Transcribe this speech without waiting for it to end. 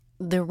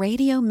The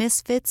Radio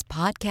Misfits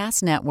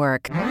Podcast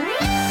Network.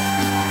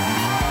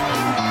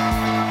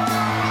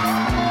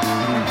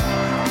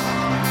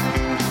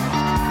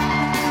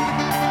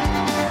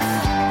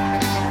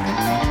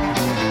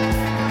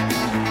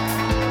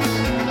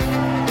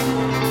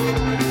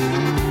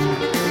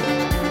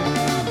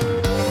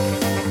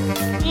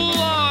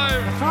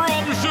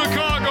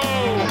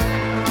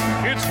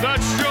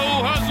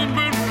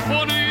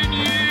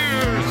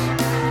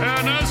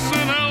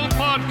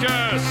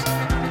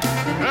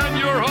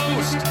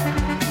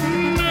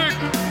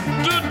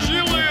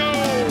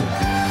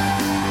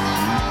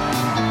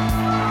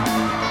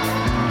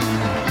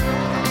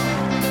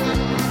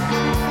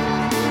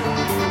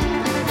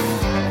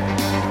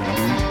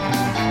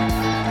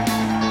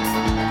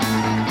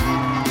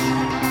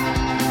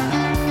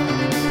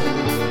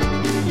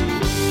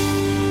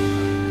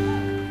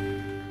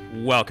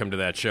 Welcome to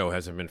That Show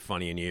Hasn't Been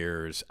Funny in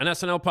Years, an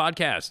SNL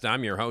podcast.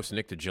 I'm your host,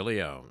 Nick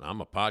DiGilio.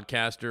 I'm a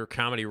podcaster,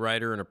 comedy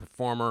writer, and a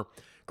performer,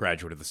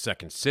 graduate of the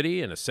Second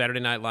City, and a Saturday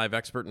Night Live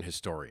expert and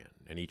historian.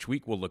 And each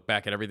week we'll look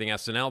back at everything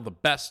SNL, the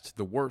best,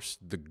 the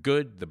worst, the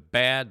good, the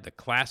bad, the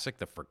classic,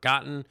 the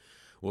forgotten.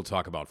 We'll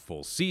talk about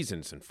full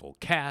seasons and full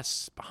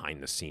casts,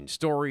 behind-the-scenes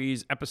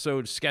stories,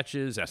 episodes,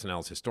 sketches,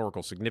 SNL's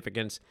historical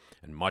significance,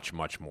 and much,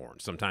 much more.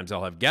 And sometimes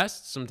I'll have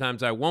guests,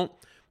 sometimes I won't.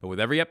 But with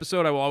every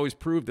episode, I will always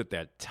prove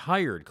that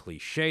tired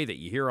cliche that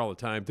you hear all the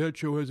time, that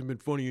show hasn't been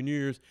funny in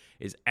years,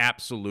 is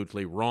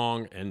absolutely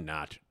wrong and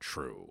not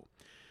true.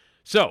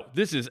 So,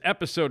 this is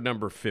episode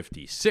number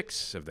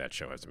 56 of That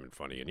Show Hasn't Been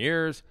Funny in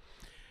Years.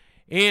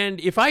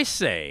 And if I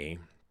say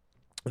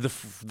the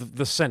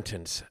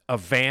sentence, a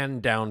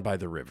van down by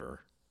the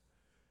river,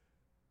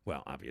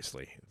 well,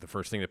 obviously, the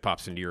first thing that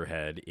pops into your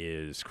head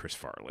is Chris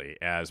Farley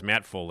as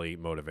Matt Foley,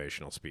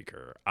 motivational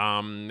speaker,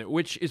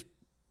 which is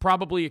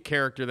probably a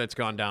character that's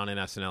gone down in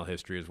SNL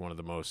history as one of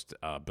the most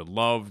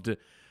beloved,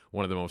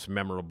 one of the most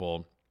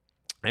memorable,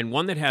 and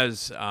one that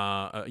has, an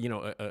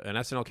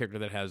SNL character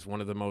that has one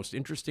of the most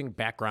interesting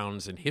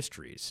backgrounds and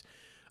histories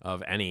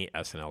of any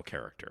SNL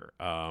character.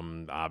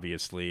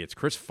 Obviously, it's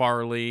Chris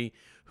Farley,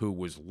 who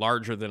was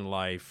larger than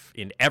life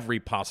in every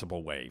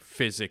possible way,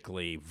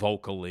 physically,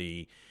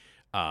 vocally,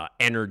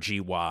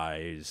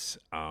 energy-wise.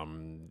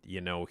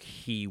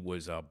 He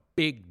was a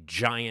big,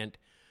 giant,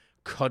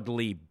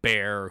 cuddly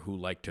bear who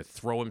liked to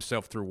throw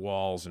himself through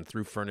walls and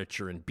through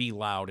furniture and be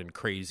loud and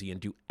crazy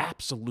and do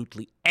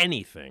absolutely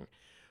anything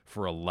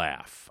for a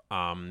laugh.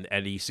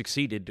 And he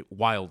succeeded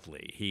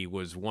wildly. He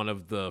was one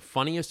of the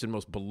funniest and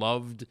most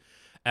beloved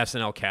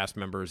SNL cast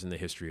members in the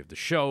history of the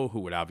show, who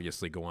would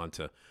obviously go on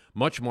to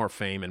much more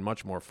fame and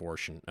much more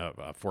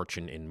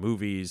fortune in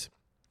movies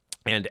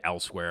and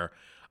elsewhere.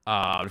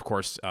 Of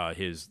course,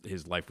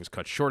 his life was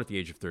cut short at the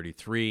age of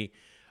 33.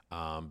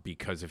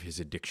 Because of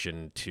his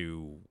addiction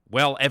to,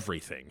 well,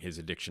 everything. His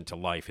addiction to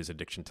life, his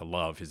addiction to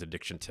love, his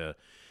addiction to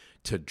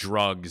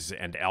drugs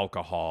and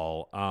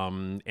alcohol.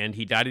 And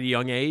he died at a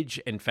young age,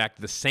 in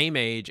fact, the same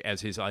age as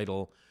his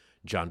idol,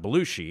 John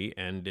Belushi.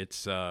 And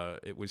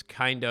it was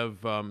kind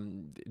of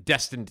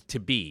destined to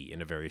be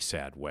in a very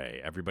sad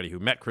way. Everybody who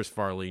met Chris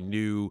Farley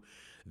knew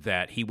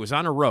that he was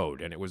on a road,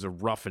 and it was a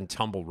rough and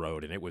tumble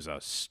road, and it was a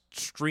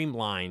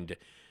streamlined,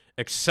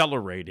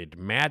 accelerated,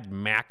 Mad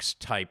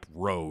Max-type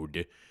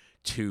road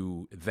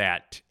to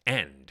that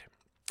end.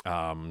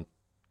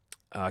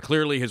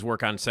 Clearly, his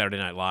work on Saturday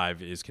Night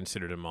Live is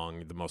considered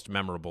among the most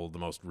memorable, the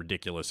most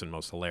ridiculous, and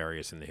most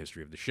hilarious in the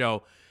history of the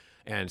show.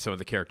 And some of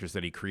the characters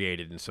that he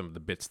created and some of the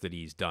bits that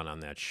he's done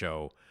on that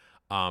show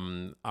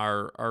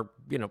are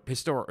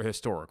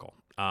historical.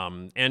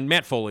 And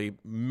Matt Foley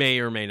may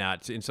or may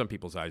not, in some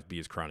people's eyes, be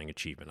his crowning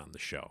achievement on the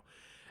show.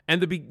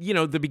 And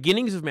the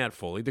beginnings of Matt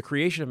Foley, the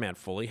creation of Matt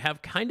Foley,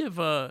 have kind of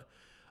a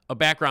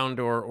background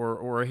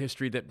or a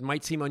history that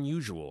might seem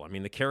unusual. I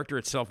mean, the character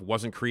itself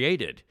wasn't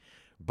created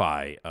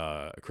by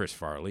Chris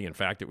Farley. In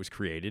fact, it was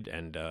created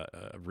and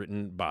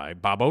written by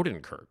Bob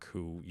Odenkirk,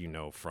 who you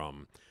know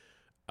from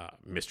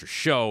Mr.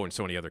 Show and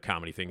so many other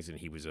comedy things. And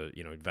he was a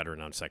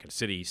veteran on Second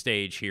City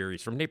stage here.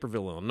 He's from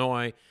Naperville,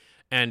 Illinois,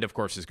 and of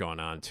course has gone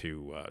on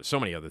to so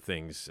many other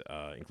things,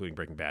 including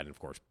Breaking Bad and of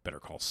course Better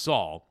Call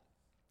Saul.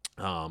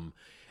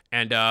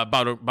 And Bob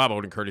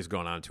Odenkirk has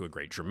gone on to a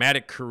great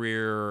dramatic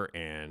career,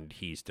 and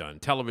he's done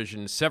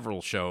television,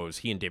 several shows.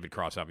 He and David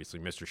Cross, obviously,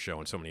 Mr. Show,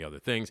 and so many other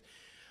things.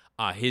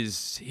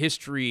 His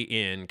history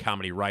in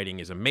comedy writing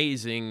is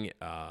amazing.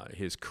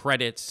 His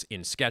credits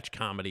in sketch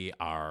comedy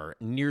are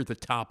near the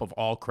top of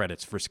all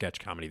credits for sketch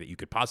comedy that you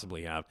could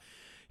possibly have.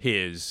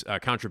 His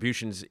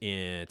contributions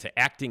to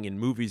acting in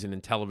movies and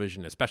in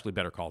television, especially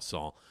Better Call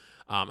Saul,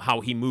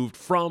 how he moved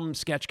from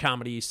sketch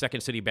comedy,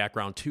 Second City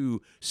background,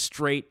 to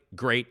straight,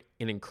 great,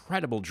 an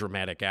incredible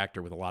dramatic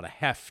actor with a lot of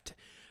heft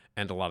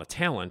and a lot of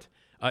talent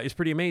is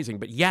pretty amazing.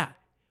 But yeah,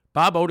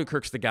 Bob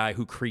Odenkirk's the guy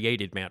who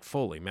created Matt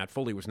Foley. Matt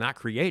Foley was not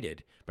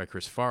created by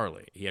Chris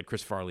Farley. He had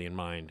Chris Farley in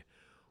mind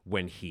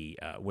when he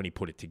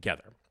put it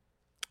together.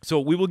 So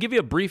we will give you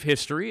a brief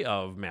history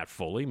of Matt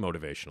Foley,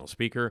 motivational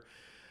speaker,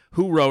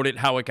 who wrote it,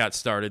 how it got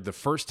started. The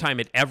first time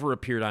it ever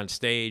appeared on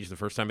stage,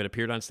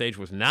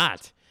 was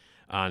not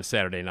on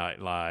Saturday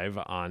Night Live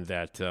on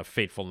that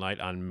fateful night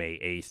on May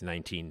 8th,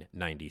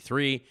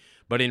 1993.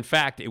 But in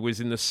fact, it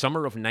was in the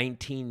summer of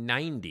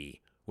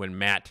 1990 when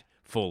Matt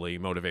Foley,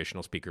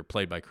 motivational speaker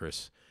played by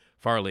Chris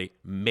Farley,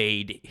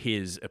 made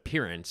his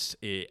appearance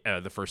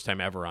the first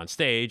time ever on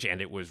stage,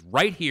 and it was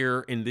right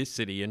here in this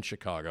city in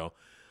Chicago,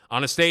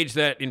 on a stage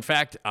that, in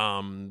fact,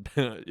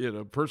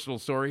 personal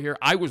story here,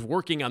 I was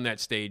working on that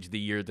stage the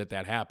year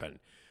that happened.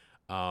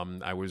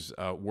 I was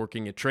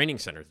working at Training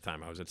Center at the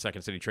time. I was at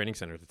Second City Training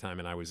Center at the time,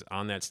 and I was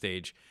on that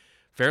stage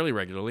fairly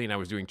regularly, and I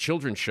was doing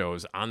children's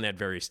shows on that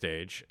very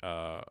stage,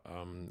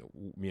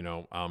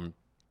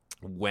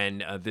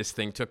 when this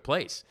thing took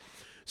place.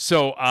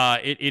 So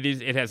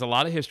it has a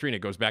lot of history, and it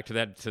goes back to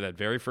that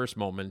very first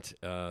moment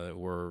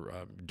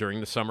during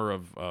the summer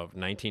of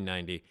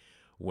 1990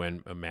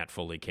 when Matt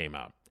Foley came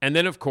out. And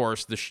then, of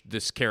course,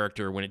 this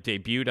character, when it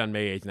debuted on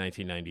May 8th,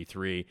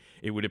 1993,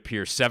 it would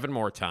appear 7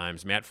 more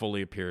times. Matt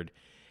Foley appeared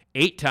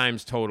 8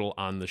 times total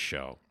on the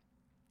show,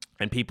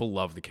 and people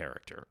love the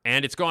character.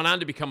 And it's gone on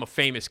to become a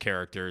famous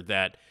character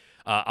that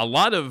a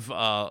lot of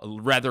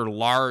rather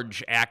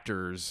large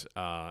actors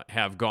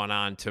have gone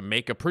on to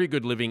make a pretty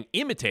good living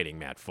imitating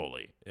Matt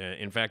Foley.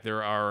 In fact,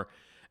 there are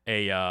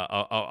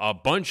a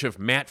bunch of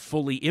Matt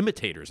Foley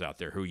imitators out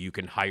there who you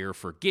can hire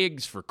for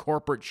gigs, for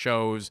corporate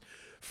shows,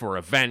 for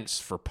events,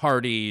 for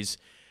parties.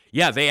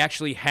 Yeah, they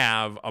actually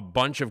have a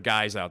bunch of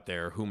guys out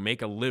there who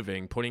make a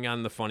living putting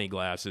on the funny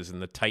glasses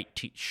and the tight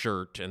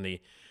shirt and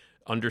the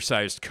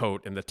undersized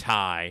coat and the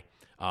tie,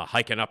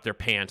 hiking up their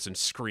pants and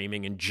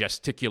screaming and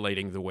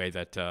gesticulating the way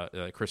that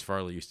Chris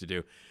Farley used to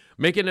do,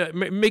 making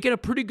a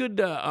pretty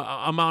good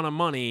amount of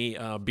money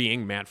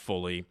being Matt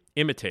Foley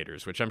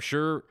imitators, which I'm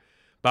sure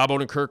Bob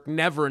Odenkirk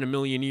never in a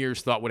million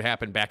years thought would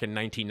happen back in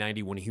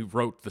 1990 when he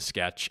wrote the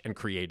sketch and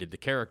created the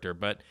character.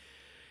 But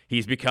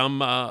he's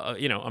become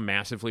a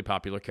massively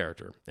popular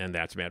character, and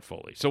that's Matt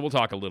Foley. So we'll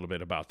talk a little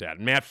bit about that.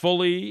 Matt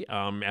Foley,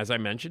 as I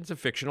mentioned, is a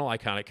fictional,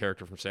 iconic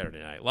character from Saturday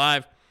Night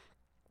Live.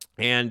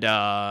 And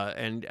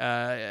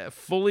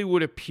Foley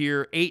would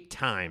appear 8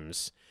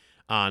 times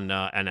on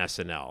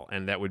SNL,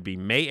 and that would be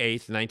May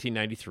 8th,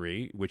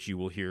 1993, which you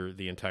will hear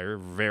the entire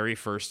very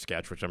first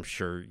sketch, which I'm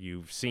sure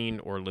you've seen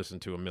or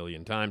listened to a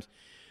million times.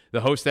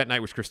 The host that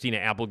night was Christina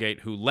Applegate,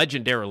 who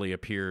legendarily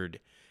appeared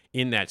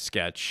in that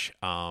sketch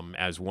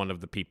as one of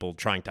the people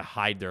trying to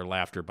hide their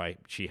laughter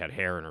she had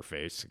hair in her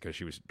face because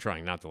she was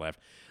trying not to laugh.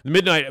 The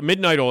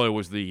Midnight Oil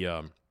was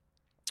the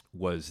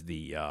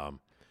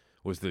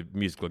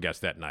musical guest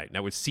that night.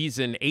 That was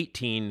season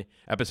 18,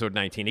 episode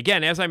 19.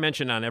 Again, as I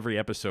mentioned on every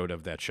episode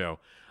of that show,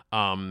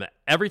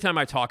 every time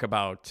I talk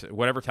about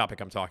whatever topic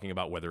I'm talking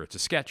about, whether it's a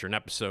sketch or an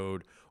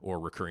episode or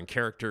recurring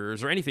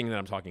characters or anything that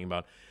I'm talking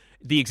about,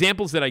 the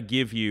examples that I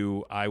give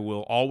you, I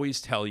will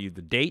always tell you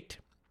the date,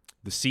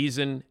 the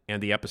season,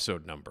 and the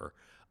episode number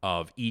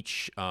of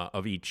each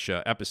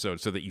episode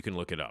so that you can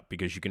look it up,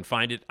 because you can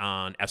find it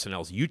on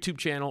SNL's YouTube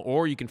channel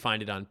or you can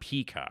find it on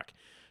Peacock.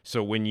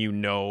 So when you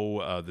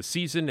know the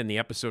season and the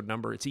episode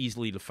number, it's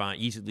easily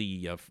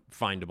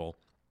findable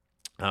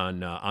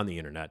on the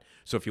internet.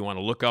 So if you want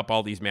to look up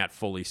all these Matt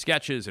Foley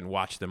sketches and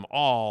watch them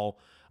all,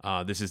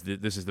 this is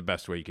the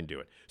best way you can do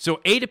it.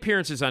 So 8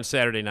 appearances on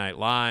Saturday Night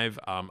Live.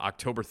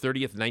 October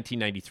 30th,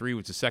 1993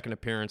 was the second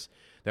appearance.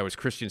 That was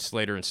Christian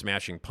Slater and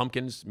Smashing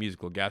Pumpkins,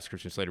 musical guest.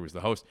 Christian Slater was the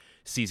host.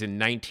 Season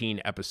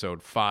 19,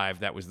 episode 5.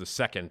 That was the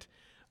second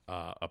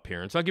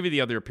appearance. I'll give you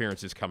the other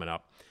appearances coming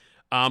up.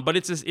 But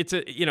it's a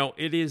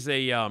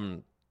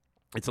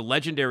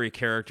legendary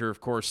character.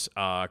 Of course,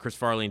 Chris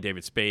Farley and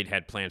David Spade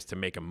had plans to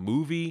make a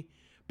movie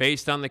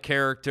based on the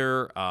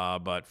character,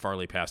 but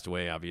Farley passed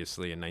away,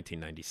 obviously, in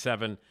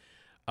 1997.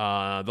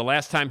 The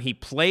last time he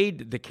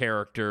played the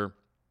character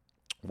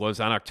was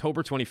on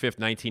October 25th,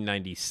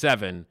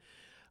 1997,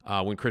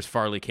 when Chris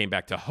Farley came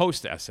back to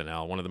host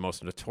SNL, one of the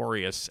most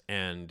notorious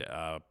and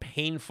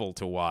painful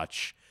to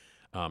watch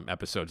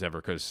episodes ever,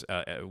 because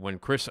when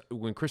Chris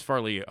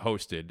Farley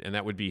hosted, and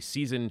that would be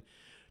season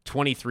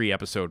 23,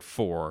 episode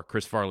 4,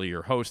 Chris Farley,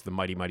 your host, the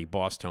Mighty Mighty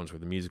Boss Tones were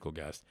the musical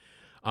guest.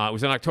 It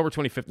was on October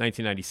 25th,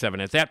 1997.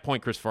 At that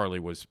point, Chris Farley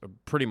was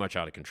pretty much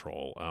out of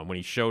control. When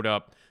he showed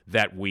up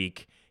that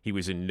week, he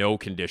was in no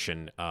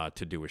condition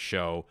to do a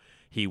show.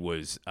 He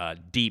was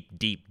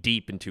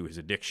deep into his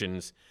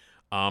addictions.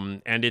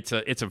 And it's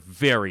a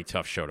very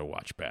tough show to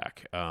watch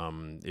back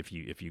if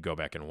you go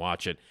back and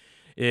watch it.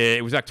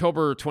 It was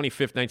October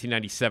 25th,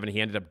 1997.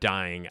 He ended up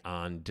dying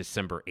on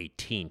December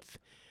 18th,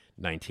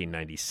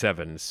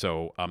 1997.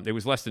 So it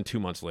was less than 2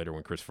 months later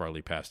when Chris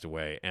Farley passed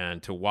away.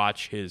 And to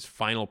watch his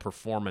final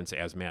performance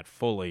as Matt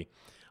Foley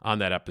on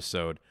that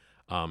episode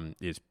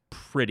is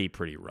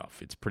pretty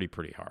rough. It's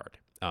pretty hard.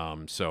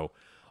 So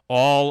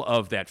all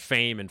of that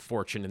fame and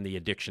fortune and the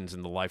addictions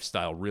and the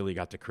lifestyle really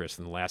got to Chris.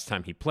 And the last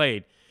time he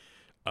played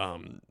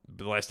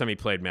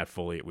Matt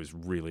Foley, it was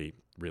really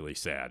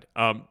sad.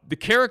 The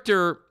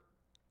character,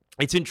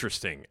 it's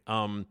interesting.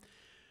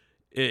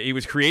 It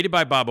was created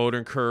by Bob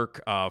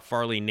Odenkirk.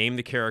 Farley named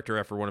the character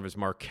after one of his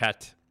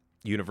Marquette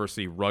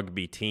University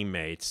rugby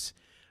teammates.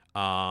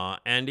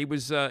 And he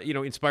was,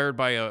 inspired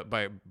by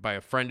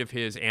a friend of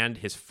his and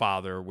his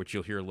father, which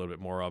you'll hear a little bit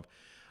more of.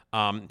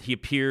 He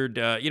appeared,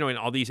 in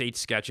all these 8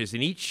 sketches.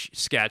 And each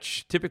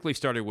sketch typically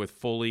started with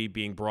Foley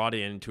being brought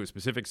into a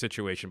specific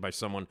situation by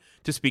someone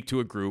to speak to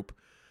a group.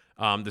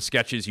 The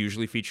sketches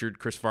usually featured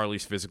Chris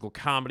Farley's physical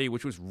comedy,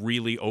 which was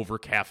really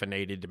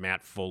over-caffeinated to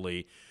Matt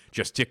Foley,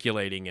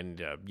 gesticulating,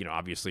 and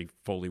obviously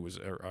Farley was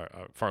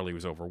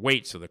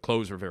overweight, so the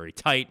clothes were very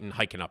tight and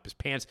hiking up his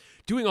pants,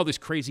 doing all this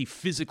crazy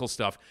physical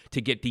stuff to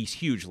get these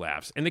huge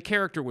laughs. And the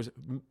character was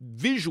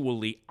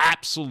visually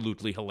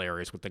absolutely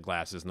hilarious with the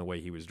glasses and the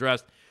way he was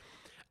dressed.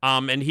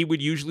 And he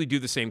would usually do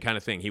the same kind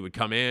of thing. He would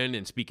come in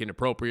and speak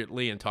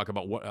inappropriately and talk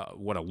about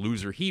what a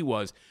loser he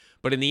was.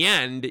 But in the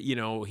end,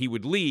 he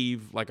would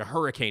leave like a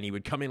hurricane. He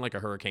would come in like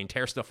a hurricane,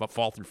 tear stuff up,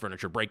 fall through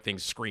furniture, break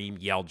things, scream,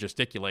 yell,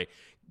 gesticulate,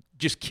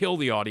 just kill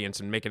the audience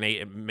and make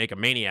a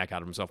maniac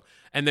out of himself.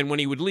 And then when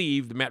he would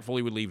leave, Matt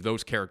Foley would leave,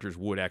 those characters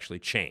would actually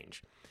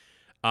change.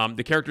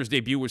 The character's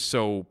debut was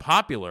so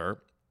popular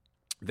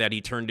that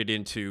he turned it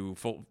into,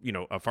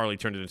 Farley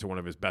turned it into one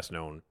of his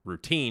best-known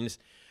routines.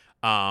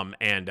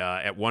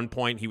 At one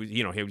point, he was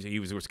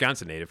a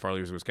Wisconsin native.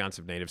 Farley was a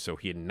Wisconsin native, so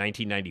in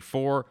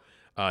 1994,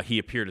 he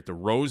appeared at the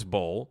Rose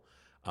Bowl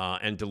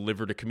and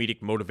delivered a comedic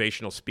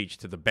motivational speech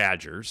to the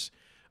Badgers,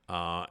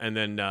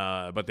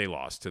 but they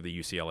lost to the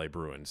UCLA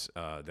Bruins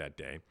that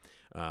day,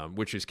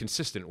 which is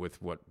consistent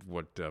with what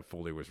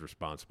Foley was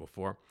responsible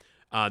for.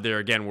 There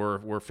again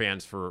were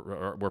plans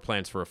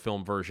for a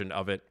film version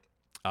of it.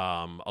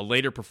 A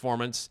later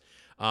performance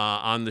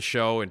on the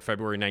show in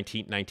February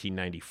 19th,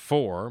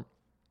 1994.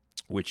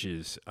 Which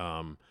was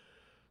in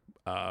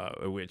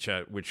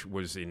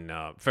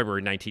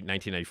February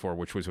 1994,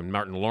 which was when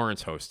Martin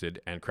Lawrence hosted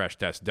and Crash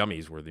Test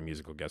Dummies were the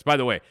musical guests. By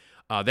the way,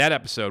 that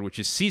episode, which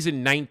is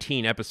season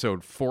 19,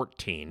 episode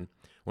 14,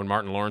 when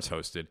Martin Lawrence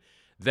hosted,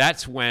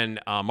 that's when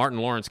Martin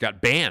Lawrence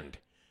got banned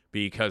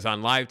because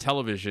on live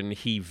television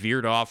he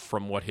veered off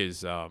from what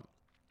his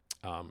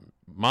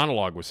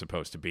monologue was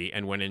supposed to be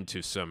and went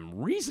into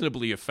some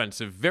reasonably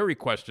offensive, very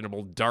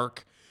questionable,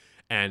 dark,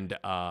 and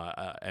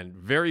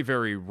very,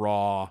 very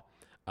raw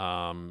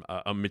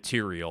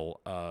material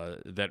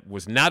that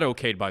was not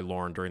okayed by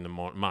Lorne during the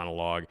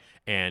monologue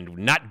and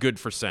not good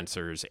for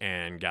censors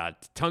and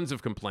got tons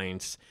of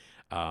complaints.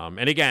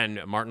 And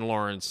again, Martin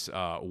Lawrence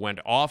went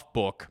off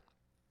book,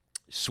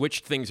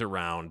 switched things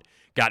around,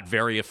 got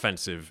very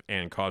offensive,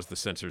 and caused the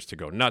censors to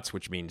go nuts,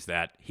 which means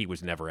that he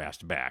was never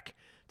asked back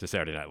to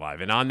Saturday Night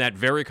Live. And on that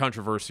very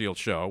controversial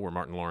show where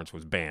Martin Lawrence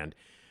was banned,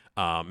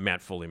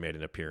 Matt Foley made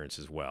an appearance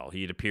as well.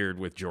 He had appeared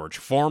with George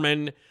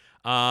Foreman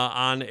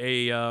on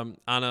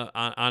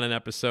an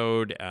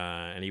episode,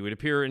 and he would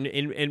appear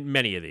in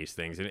many of these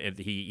things. And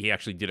he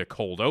actually did a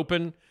cold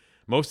open.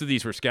 Most of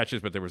these were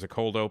sketches, but there was a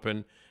cold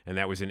open, and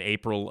that was in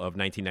April of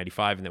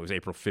 1995, and that was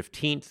April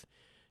 15th,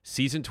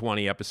 season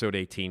 20, episode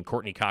 18.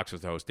 Courtney Cox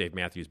was the host. Dave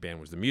Matthews Band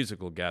was the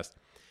musical guest.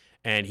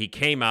 And he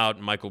came out.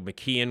 Michael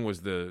McKeon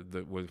was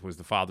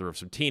the father of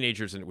some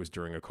teenagers, and it was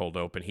during a cold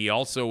open. He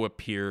also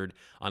appeared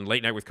on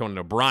Late Night with Conan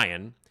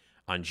O'Brien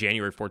on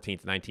January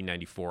 14th,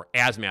 1994,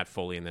 as Matt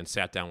Foley, and then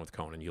sat down with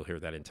Conan. You'll hear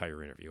that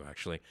entire interview,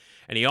 actually.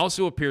 And he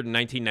also appeared in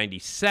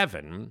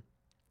 1997.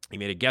 He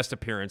made a guest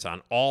appearance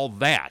on All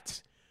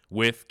That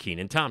with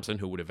Kenan Thompson,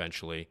 who would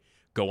eventually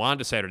go on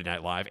to Saturday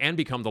Night Live and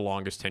become the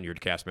longest tenured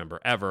cast member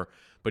ever.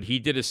 But he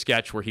did a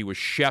sketch where he was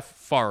Chef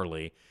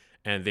Farley,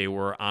 and they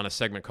were on a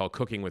segment called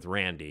Cooking with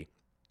Randy,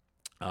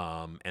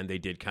 and they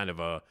did kind of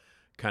a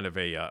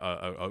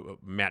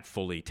Matt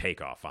Foley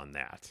takeoff on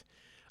that.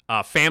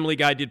 Family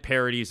Guy did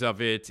parodies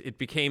of it. It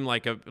became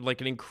like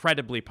an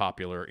incredibly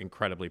popular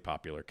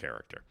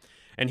character.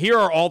 And here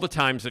are all the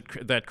times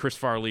that Chris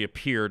Farley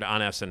appeared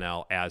on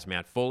SNL as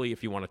Matt Foley,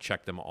 if you want to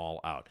check them all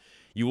out.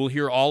 You will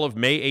hear all of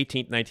May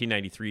 18th,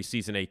 1993,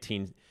 season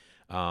 18,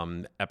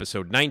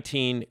 episode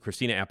 19,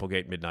 Christina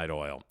Applegate, Midnight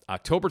Oil.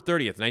 October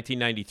 30th,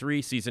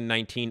 1993, season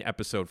 19,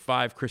 episode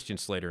 5, Christian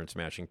Slater and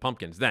Smashing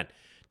Pumpkins. Then,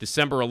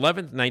 December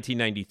 11th,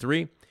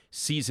 1993,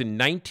 season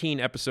 19,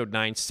 episode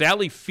 9,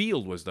 Sally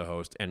Field was the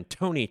host, and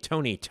Tony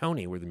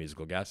were the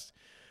musical guests.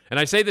 And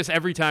I say this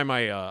every time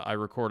I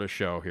record a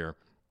show here.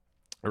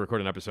 I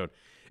record an episode.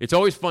 It's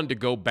always fun to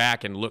go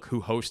back and look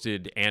who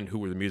hosted and who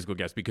were the musical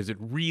guests, because it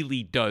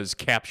really does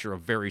capture a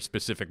very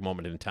specific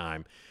moment in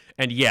time.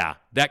 And yeah,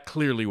 that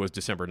clearly was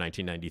December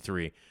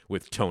 1993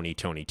 with Tony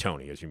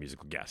as your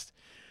musical guest.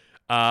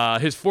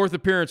 His fourth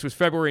appearance was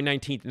February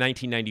 19th,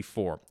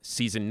 1994,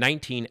 season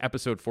 19,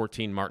 episode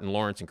 14, Martin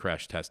Lawrence and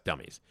Crash Test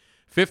Dummies.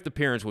 Fifth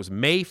appearance was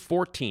May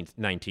 14th,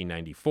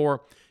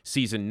 1994,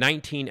 season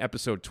 19,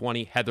 episode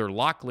 20. Heather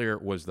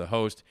Locklear was the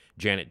host.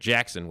 Janet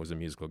Jackson was a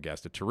musical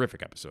guest. A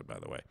terrific episode, by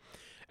the way.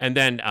 And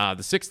then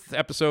the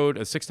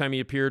sixth time he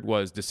appeared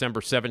was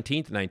December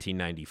 17th,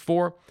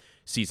 1994,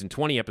 season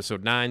 20,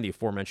 episode 9, the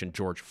aforementioned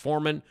George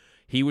Foreman.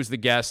 He was the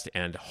guest,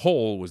 and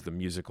Hole was the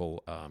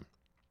musical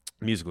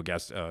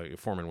guest.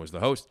 Foreman was the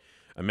host.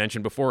 I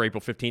mentioned before,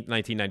 April 15th,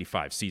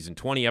 1995, season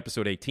 20,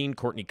 episode 18.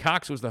 Courtney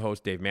Cox was the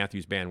host. Dave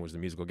Matthews Band was the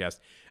musical guest.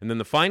 And then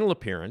the final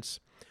appearance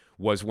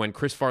was when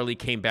Chris Farley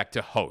came back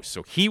to host.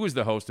 So he was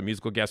the host. The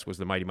musical guest was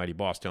the Mighty Mighty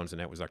Boss Tones, and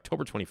that was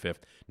October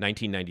 25th,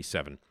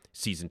 1997,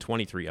 season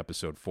 23,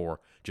 episode 4,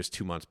 just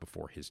 2 months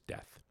before his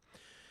death.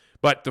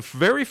 But the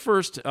very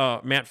first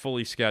Matt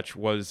Foley sketch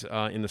was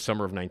in the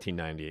summer of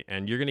 1990,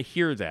 and you're going to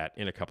hear that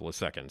in a couple of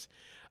seconds.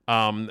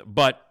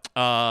 But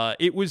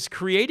it was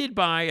created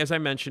by, as I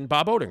mentioned,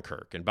 Bob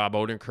Odenkirk, and Bob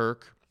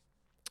Odenkirk,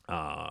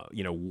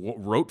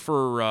 wrote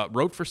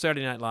for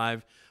Saturday Night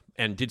Live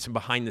and did some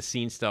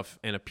behind-the-scenes stuff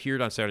and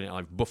appeared on Saturday Night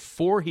Live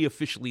before he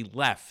officially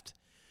left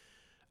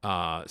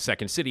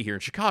Second City here in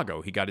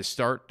Chicago. He got his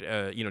start,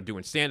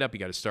 doing stand-up. He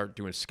got his start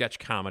doing sketch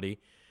comedy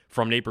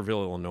from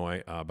Naperville,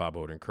 Illinois, Bob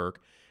Odenkirk.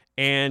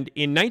 And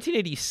in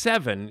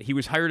 1987, he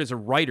was hired as a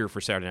writer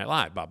for Saturday Night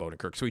Live, Bob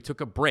Odenkirk. So he took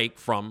a break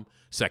from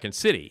Second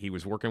City. He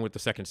was working with the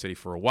Second City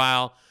for a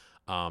while,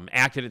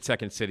 acted at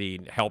Second City,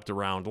 helped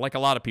around like a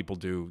lot of people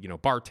do,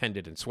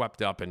 bartended and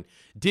swept up and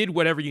did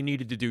whatever you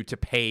needed to do to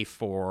pay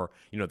for,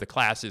 the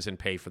classes and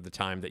pay for the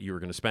time that you were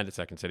going to spend at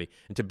Second City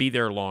and to be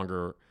there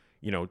longer,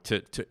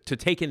 to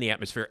take in the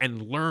atmosphere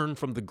and learn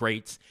from the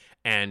greats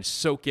and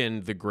soak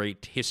in the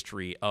great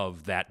history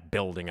of that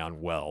building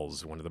on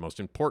Wells, one of the most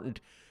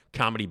important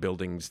comedy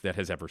buildings that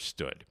has ever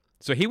stood.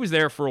 So he was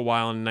there for a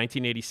while. In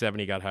 1987,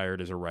 he got hired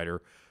as a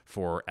writer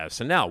for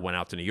SNL, went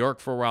out to New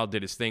York for a while,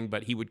 did his thing,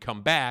 but he would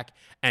come back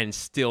and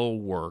still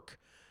work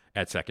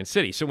at Second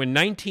City. So in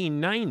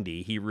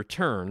 1990, he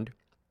returned,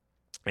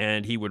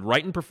 and he would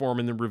write and perform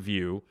in the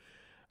review,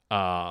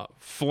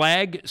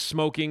 Flag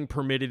Smoking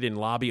Permitted in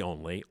Lobby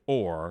Only,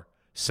 or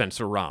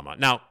Sensorama.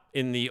 Now,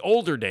 in the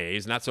older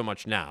days, not so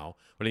much now,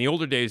 but in the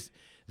older days,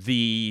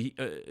 the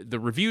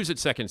reviews at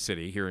Second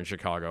City here in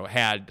Chicago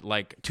had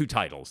like two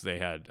titles. They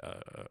had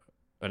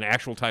an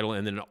actual title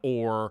and then an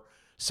or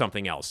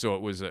something else. So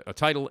it was a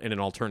title and an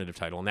alternative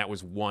title, and that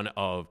was one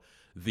of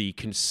the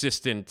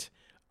consistent,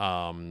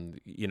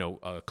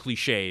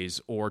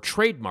 cliches or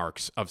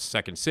trademarks of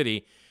Second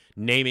City,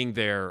 naming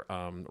their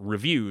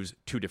reviews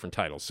two different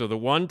titles. So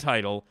the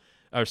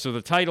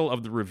title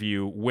of the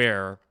review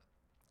where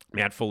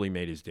Matt Foley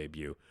made his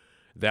debut,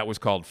 that was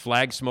called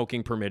Flag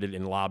Smoking Permitted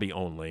in Lobby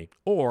Only,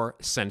 or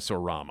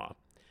Sensorama.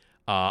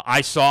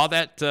 I saw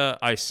that.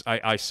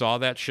 I saw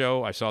that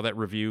show. I saw that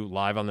review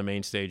live on the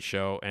main stage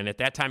show, and at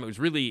that time it was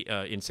really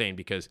insane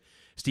because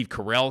Steve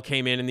Carell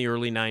came in the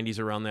early '90s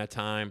around that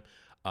time,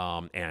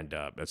 and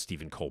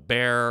Stephen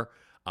Colbert.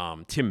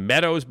 Tim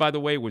Meadows, by the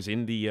way, was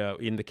in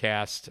the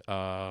cast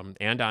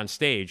and on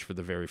stage for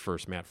the very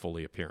first Matt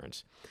Foley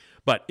appearance.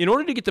 But in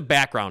order to get the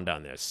background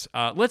on this,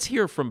 let's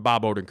hear from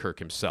Bob Odenkirk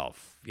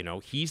himself.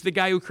 He's the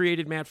guy who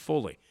created Matt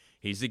Foley.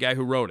 He's the guy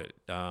who wrote it,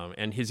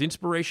 and his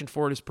inspiration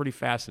for it is pretty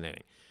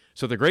fascinating.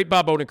 So the great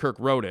Bob Odenkirk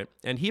wrote it,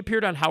 and he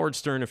appeared on Howard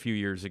Stern a few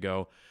years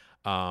ago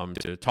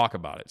to talk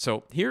about it.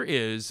 So here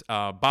is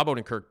Bob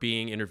Odenkirk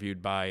being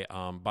interviewed by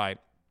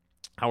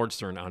Howard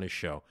Stern on his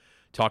show,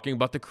 talking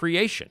about the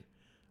creation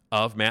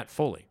of Matt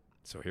Foley.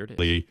 So here it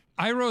is.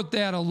 I wrote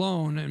that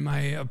alone in my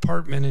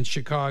apartment in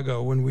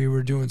Chicago when we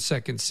were doing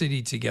Second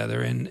City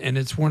together. And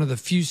it's one of the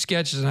few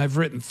sketches, and I've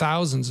written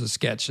thousands of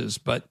sketches,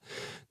 but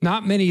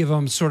not many of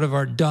them sort of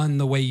are done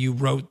the way you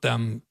wrote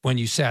them when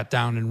you sat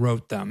down and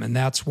wrote them. And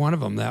that's one of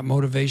them. That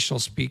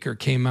motivational speaker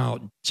came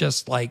out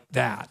just like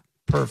that.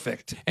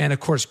 Perfect. And of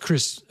course,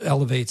 Chris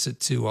elevates it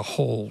to a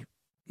whole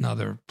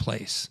another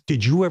place.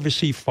 Did you ever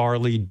see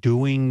Farley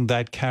doing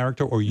that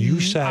character, or you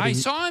sat? I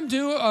saw him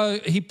do.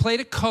 He played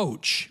a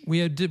coach.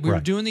 We were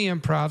doing the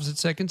improvs at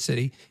Second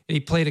City, and he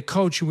played a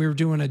coach, and we were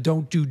doing a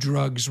 "Don't Do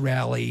Drugs"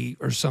 rally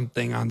or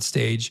something on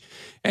stage,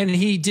 and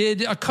he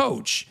did a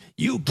coach.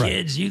 You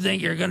kids, you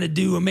think you're going to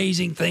do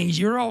amazing things?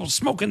 You're all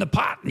smoking the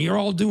pot, and you're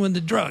all doing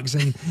the drugs,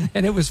 and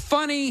it was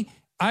funny.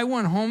 I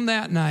went home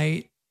that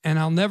night, and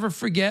I'll never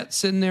forget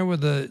sitting there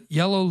with a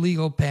yellow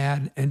legal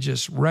pad and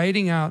just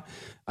writing out.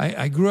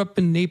 I grew up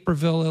in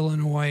Naperville,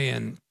 Illinois,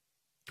 and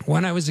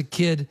when I was a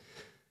kid,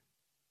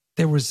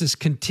 there was this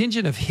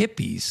contingent of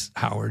hippies,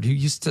 Howard, who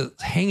used to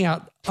hang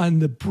out on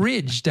the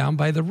bridge down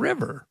by the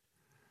river.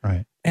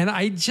 Right. And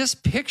I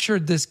just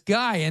pictured this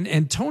guy,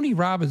 and Tony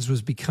Robbins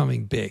was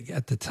becoming big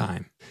at the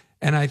time.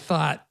 And I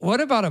thought,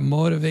 what about a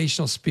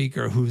motivational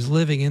speaker who's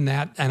living in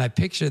that? And I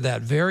pictured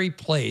that very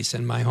place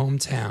in my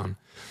hometown.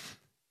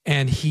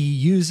 And he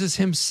uses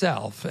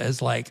himself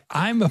as like,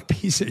 I'm a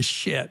piece of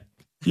shit.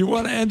 You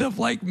want to end up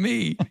like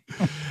me.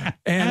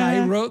 And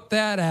I wrote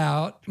that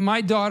out.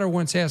 My daughter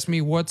once asked me,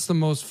 what's the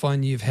most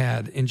fun you've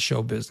had in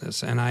show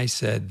business? And I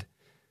said,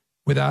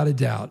 without a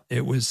doubt,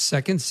 it was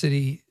Second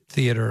City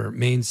Theater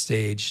main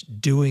stage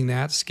doing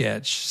that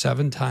sketch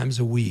 7 times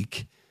a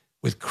week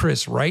with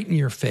Chris right in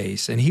your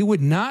face. And he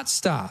would not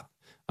stop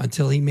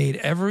until he made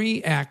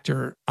every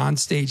actor on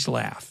stage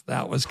laugh.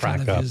 That was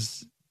kind of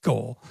his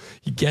goal.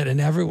 You get in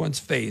everyone's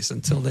face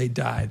until they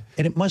died.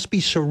 And it must be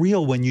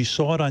surreal when you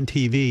saw it on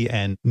TV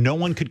and no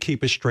one could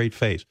keep a straight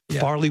face. Yeah.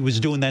 Farley was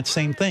doing that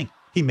same thing.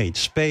 He made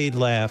Spade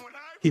laugh.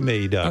 He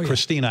made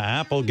Christina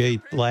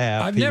Applegate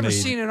laugh. I've never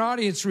seen an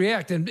audience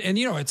react. And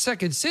at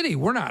Second City,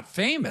 we're not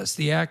famous.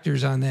 The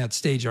actors on that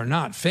stage are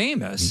not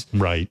famous.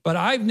 Right. But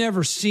I've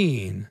never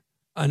seen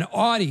an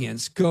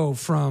audience go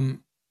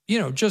from,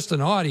 just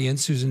an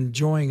audience who's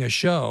enjoying a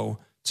show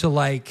to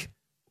like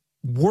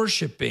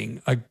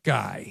worshiping a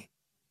guy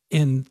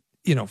in,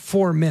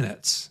 4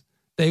 minutes.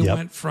 They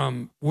went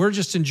from, we're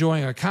just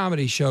enjoying a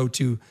comedy show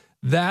to,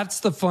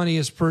 that's the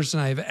funniest person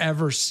I've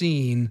ever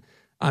seen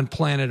on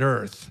planet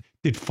Earth.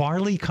 Did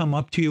Farley come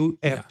up to you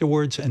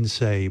afterwards and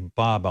say,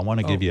 Bob, I want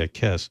to give you a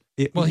kiss?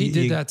 He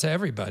did that to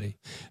everybody.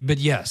 But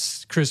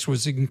yes, Chris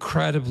was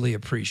incredibly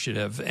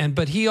appreciative.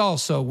 But he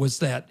also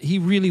he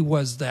really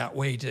was that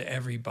way to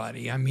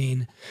everybody. I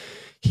mean,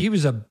 he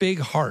was a big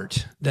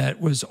heart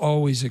that was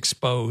always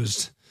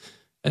exposed.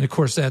 And of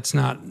course, that's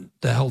not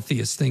the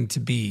healthiest thing to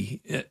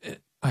be,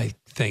 I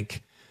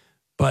think.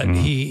 But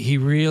he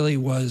really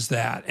was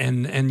that.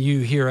 And you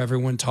hear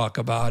everyone talk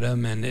about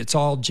him, and it's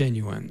all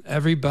genuine.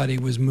 Everybody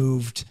was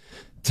moved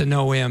to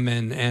know him,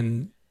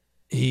 and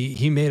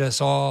he made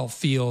us all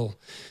feel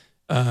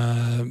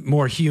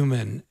more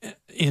human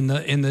in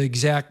the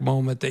exact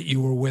moment that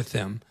you were with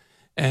him.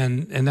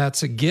 And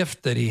that's a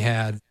gift that he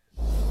had.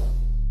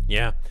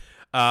 Yeah.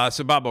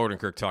 So Bob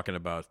Odenkirk talking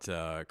about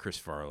Chris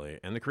Farley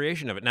and the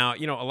creation of it. Now,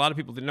 a lot of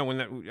people didn't know when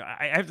that.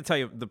 I have to tell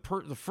you,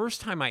 the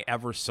first time I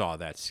ever saw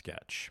that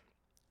sketch,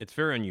 it's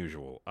very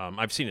unusual.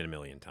 I've seen it a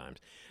million times.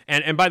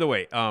 And by the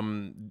way,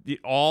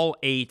 all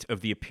 8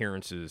 of the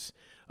appearances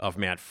of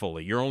Matt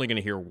Foley, you're only going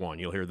to hear one.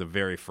 You'll hear the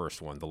very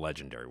first one, the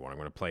legendary one. I'm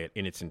going to play it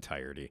in its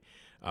entirety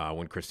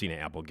when Christina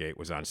Applegate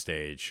was on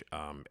stage.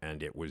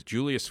 And it was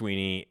Julia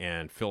Sweeney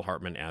and Phil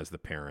Hartman as the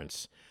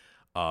parents.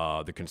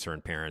 The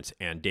concerned parents,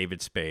 and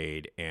David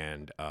Spade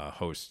and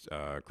host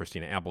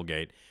Christina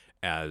Applegate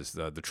as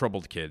the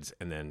troubled kids,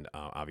 and then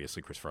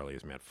obviously Chris Farley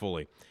as Matt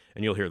Foley.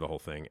 And you'll hear the whole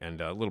thing,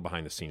 and a little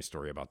behind-the-scenes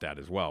story about that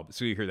as well.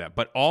 So you hear that.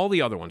 But all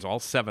the other ones, all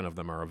 7 of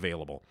them are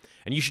available.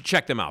 And you should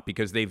check them out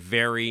because they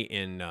vary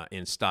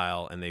in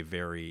style, and they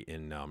vary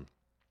in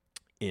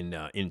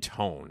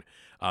tone.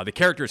 The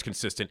character is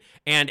consistent,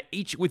 and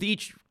with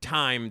each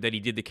time that he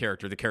did the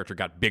character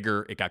got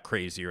bigger, it got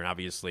crazier, and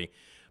obviously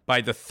by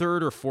the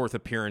 3rd or 4th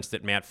appearance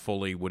that Matt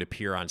Foley would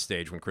appear on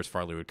stage, when Chris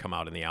Farley would come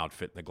out in the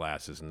outfit and the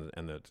glasses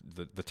and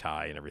the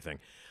tie and everything,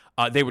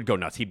 they would go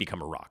nuts. He'd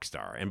become a rock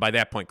star. And by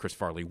that point, Chris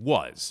Farley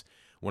was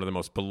one of the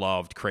most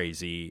beloved,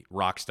 crazy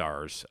rock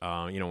stars.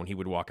 When he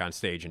would walk on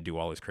stage and do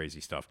all his crazy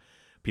stuff,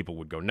 people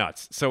would go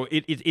nuts. So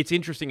it's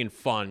interesting and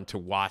fun to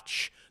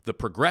watch the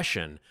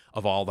progression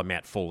of all the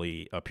Matt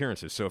Foley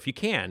appearances. So if you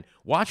can,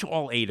 watch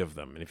all 8 of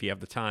them. And if you have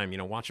the time,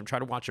 watch them. Try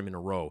to watch them in a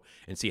row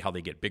and see how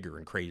they get bigger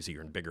and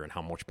crazier and bigger and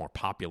how much more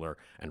popular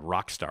and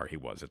rock star he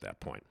was at that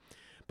point.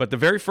 But the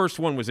very first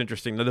one was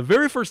interesting. Now, the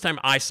very first time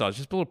I saw,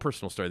 just a little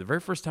personal story, the very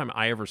first time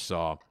I ever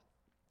saw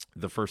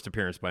the first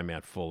appearance by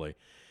Matt Foley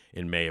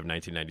in May of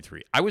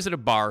 1993, I was at a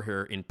bar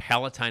here in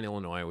Palatine,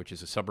 Illinois, which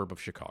is a suburb of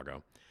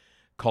Chicago,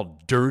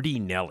 called Dirty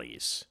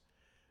Nelly's.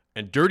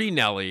 And Dirty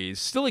Nelly's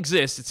still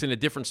exists. It's in a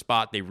different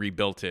spot. They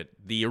rebuilt it.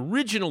 The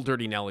original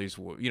Dirty Nelly's,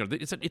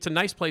 it's a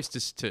nice place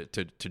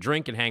to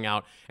drink and hang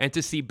out and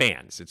to see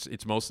bands.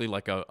 It's mostly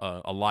like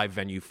a live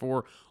venue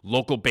for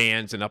local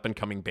bands and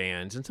up-and-coming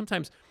bands. And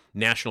sometimes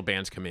national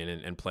bands come in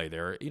and play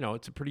there.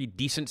 It's a pretty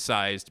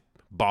decent-sized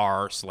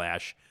bar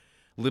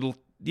 /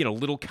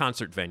 little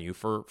concert venue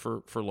for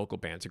local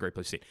bands. A great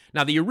place to see.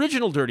 Now, the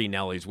original Dirty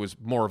Nelly's was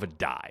more of a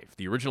dive.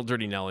 The original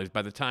Dirty Nelly's,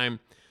 by the time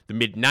the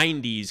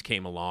mid-'90s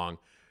came along,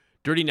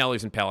 Dirty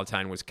Nelly's in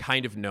Palatine was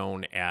kind of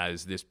known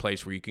as this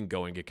place where you can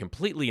go and get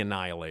completely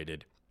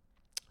annihilated.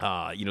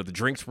 The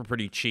drinks were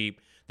pretty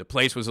cheap. The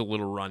place was a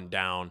little run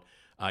down.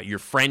 Your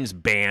friend's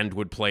band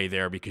would play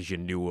there because you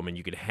knew them and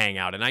you could hang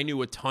out. And I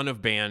knew a ton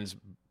of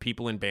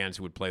people in bands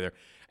who would play there.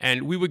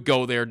 And we would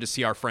go there to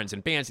see our friends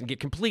in bands and get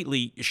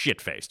completely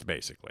shit-faced,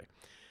 basically.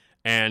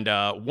 And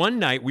one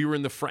night we were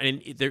in the front,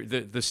 and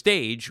the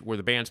stage where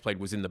the bands played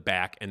was in the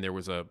back, and there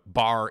was a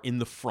bar in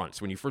the front.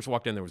 So when you first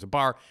walked in, there was a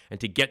bar, and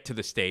to get to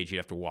the stage, you'd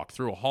have to walk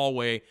through a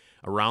hallway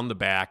around the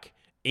back.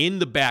 In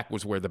the back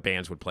was where the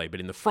bands would play,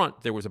 but in the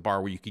front, there was a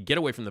bar where you could get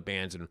away from the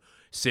bands and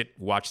sit,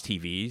 watch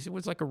TVs. It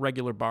was like a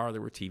regular bar. There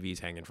were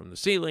TVs hanging from the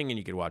ceiling, and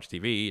you could watch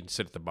TV and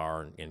sit at the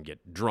bar and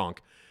get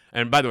drunk.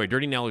 And by the way,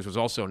 Dirty Nelly's was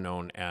also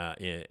known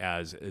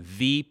as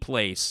the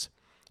place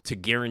to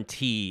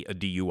guarantee a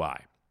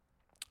DUI.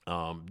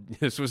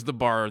 This was the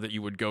bar that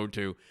you would go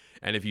to,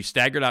 and if you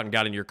staggered out and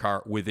got in your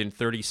car within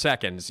 30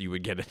 seconds, you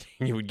would get a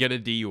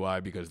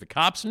DUI because the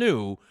cops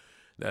knew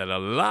that a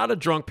lot of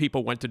drunk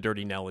people went to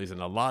Dirty Nelly's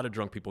and a lot of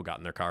drunk people got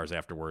in their cars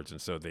afterwards,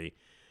 and so the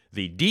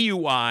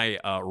DUI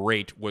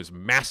rate was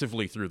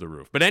massively through the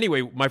roof. But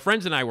anyway, my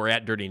friends and I were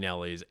at Dirty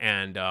Nelly's,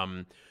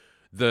 and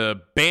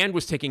the band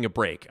was taking a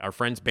break. Our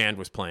friend's band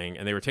was playing,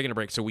 and they were taking a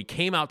break, so we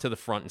came out to the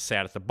front and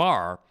sat at the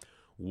bar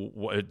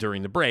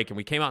during the break, and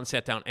we came out and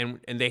sat down,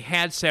 and they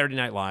had Saturday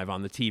Night Live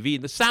on the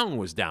TV. The sound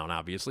was down,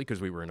 obviously, because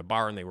we were in a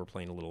bar and they were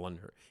playing a little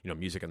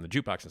music on the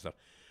jukebox and stuff.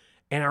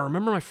 And I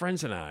remember my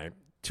friends and I,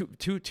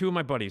 two of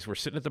my buddies, were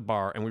sitting at the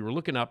bar, and we were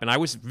looking up, and I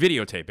was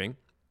videotaping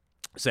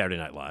Saturday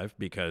Night Live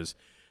because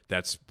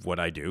that's what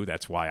I do.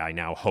 That's why I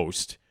now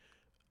host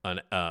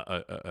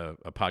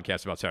a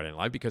podcast about Saturday Night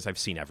Live because I've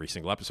seen every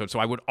single episode. So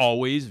I would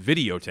always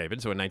videotape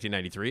it. So in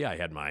 1993, I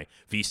had my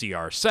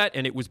VCR set,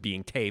 and it was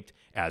being taped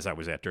as I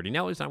was at Dirty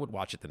Nelly's, and I would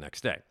watch it the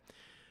next day.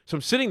 So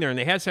I'm sitting there, and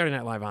they had Saturday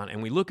Night Live on,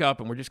 and we look up,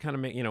 and we're just kind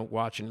of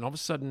watching, and all of a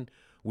sudden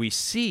we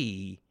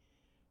see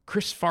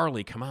Chris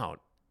Farley come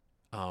out,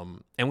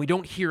 and we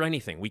don't hear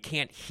anything. We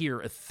can't hear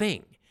a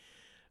thing.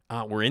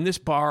 We're in this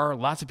bar,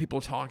 lots of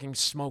people talking,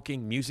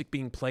 smoking, music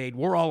being played.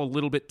 We're all a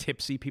little bit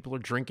tipsy. People are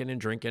drinking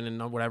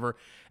and whatever.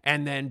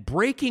 And then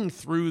breaking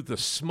through the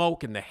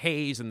smoke and the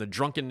haze and the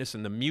drunkenness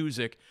and the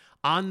music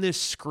on this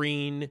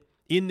screen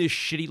in this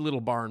shitty little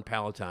bar in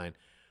Palatine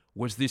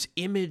was this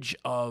image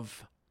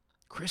of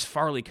Chris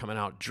Farley coming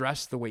out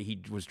dressed the way he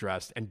was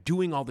dressed and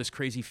doing all this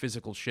crazy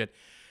physical shit.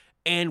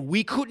 And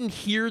we couldn't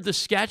hear the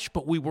sketch,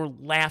 but we were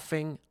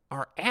laughing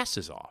our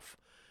asses off.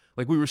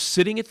 Like we were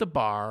sitting at the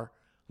bar,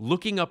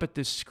 looking up at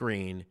this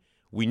screen.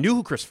 We knew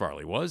who Chris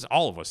Farley was.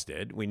 All of us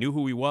did. We knew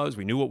who he was.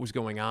 We knew what was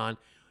going on.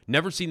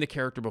 Never seen the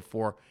character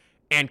before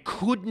and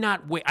could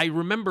not wait. I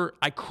remember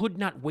I could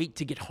not wait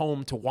to get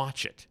home to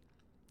watch it.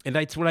 And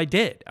that's what I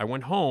did. I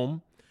went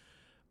home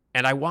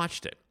and I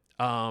watched it.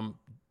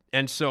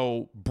 And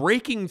so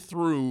breaking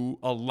through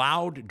a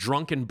loud,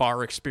 drunken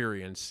bar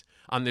experience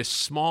on this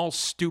small,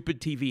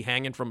 stupid TV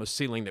hanging from a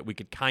ceiling that we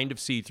could kind of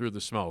see through the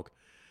smoke,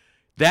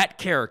 that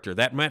character,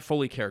 that Matt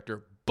Foley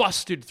character,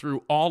 busted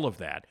through all of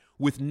that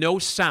with no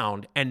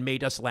sound and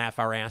made us laugh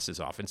our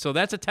asses off. And so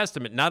that's a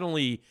testament not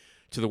only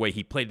to the way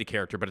he played the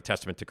character, but a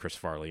testament to Chris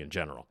Farley in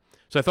general.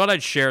 So I thought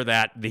I'd share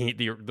that.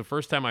 The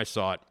first time I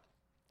saw it,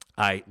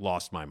 I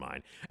lost my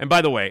mind. And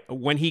by the way,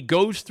 when he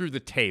goes through the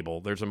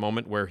table, there's a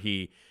moment where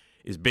he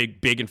is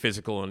big and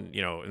physical, and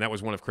and that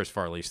was one of Chris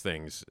Farley's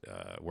things,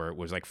 where it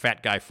was like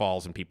fat guy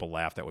falls and people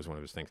laugh. That was one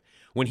of his things.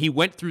 When he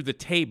went through the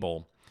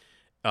table,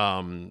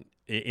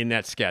 in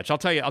that sketch, I'll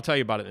tell you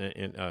about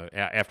it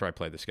after I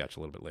play the sketch a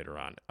little bit later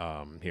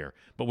on here.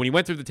 But when he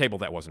went through the table,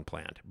 that wasn't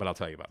planned. But I'll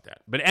tell you about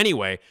that. But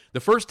anyway, the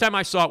first time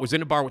I saw it was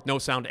in a bar with no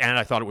sound, and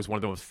I thought it was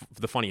one of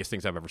the funniest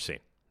things I've ever seen.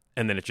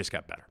 And then it just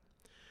got better.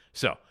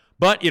 So,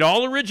 but it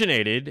all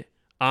originated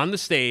on the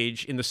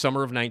stage in the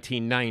summer of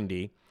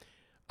 1990.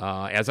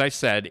 As I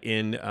said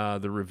in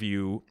the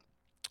review,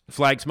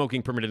 flag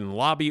smoking permitted in the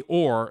lobby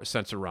or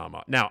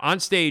Sensorama. Now,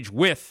 on stage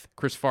with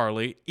Chris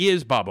Farley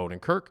is Bob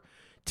Odenkirk.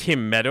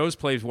 Tim Meadows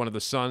plays one of the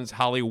sons.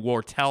 Holly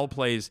Wortell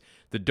plays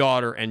the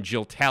daughter, and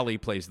Jill Talley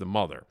plays the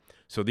mother.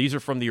 So these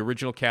are from the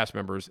original cast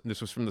members.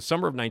 This was from the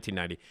summer of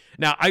 1990.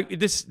 Now,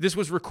 this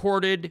was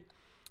recorded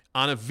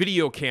on a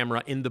video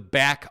camera in the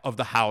back of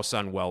the house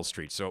on Wells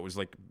Street. So it was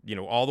like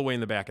all the way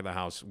in the back of the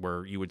house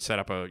where you could set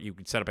up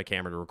a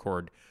camera to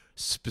record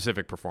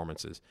specific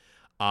performances.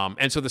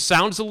 And so the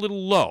sound's a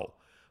little low,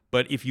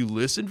 but if you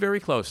listen very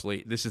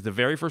closely, this is the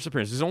very first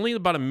appearance. There's only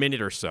about a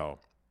minute or so,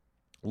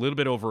 a little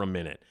bit over a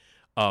minute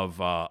of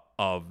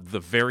the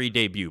very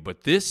debut.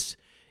 But this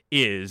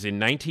is in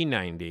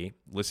 1990.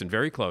 Listen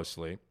very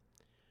closely.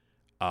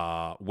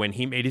 When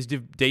he made his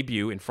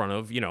debut in front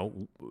of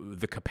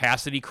the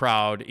capacity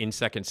crowd in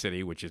Second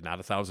City, which is not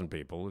 1,000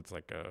 people. It's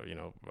like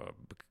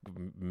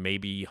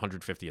maybe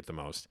 150 at the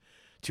most,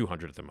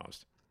 200 at the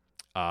most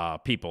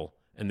people.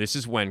 And this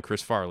is when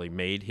Chris Farley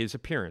made his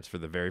appearance for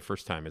the very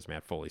first time as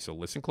Matt Foley. So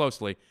listen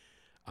closely.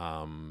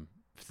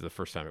 It's the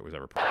first time it was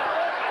ever performed.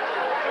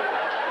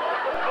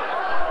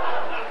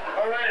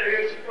 All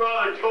right, well,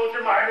 I told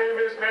you my name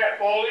is Matt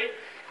Foley,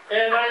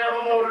 and I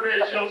am a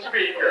motivational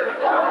speaker.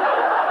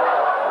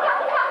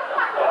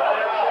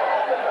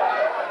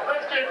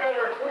 Let's get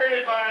better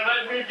acquainted by it.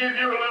 Let me give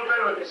you a little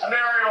bit of a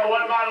scenario of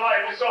what my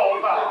life is all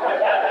about.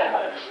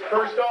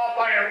 First off,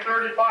 I am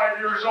 35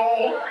 years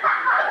old.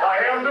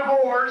 I am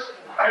divorced,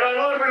 and I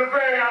live in a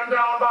van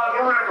down by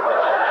the river.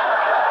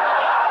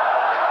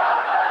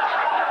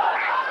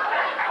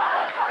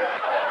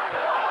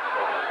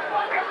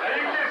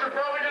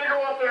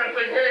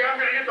 Hey, I'm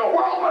going to get the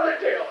world by the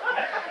tail.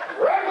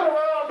 Wrap it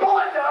around, pull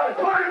it down, and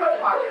put it in my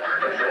pocket.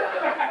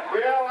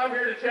 Well, I'm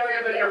here to tell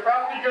you that you're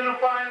probably going to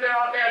find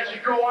out as you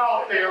go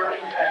out there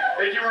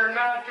that you are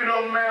not going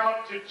to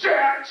amount to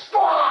jack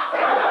squat.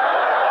 What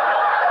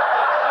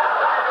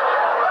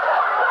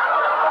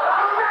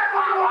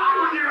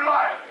your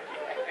life?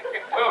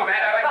 Oh,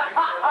 man, I like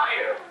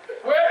you.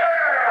 Well,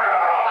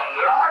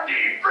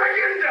 Lottie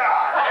friggin'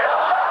 die.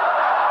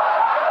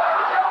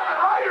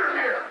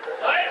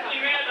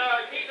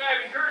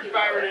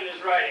 Byron in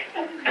his writing.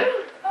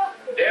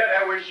 Dad,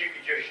 I wish you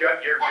could just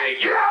shut your big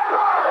When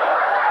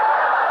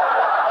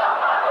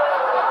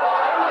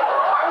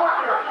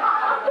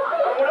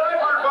I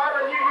heard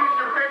Byron, you used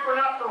your paper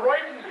not for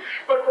writing,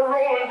 but for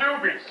rolling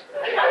doobies.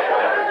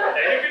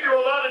 And you can do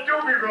a lot of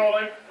doobie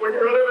rolling when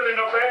you're living in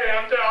a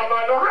van down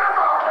by the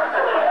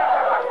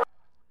river.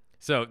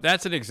 So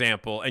that's an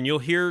example, and you'll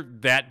hear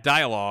that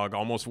dialogue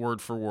almost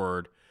word for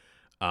word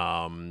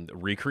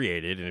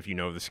recreated. And if you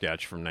know the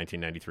sketch from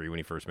 1993 when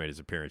he first made his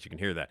appearance, you can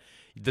hear that.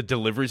 The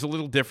delivery's a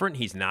little different.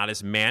 He's not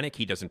as manic.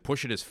 He doesn't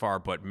push it as far,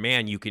 but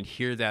man, you can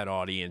hear that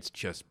audience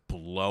just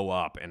blow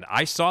up. And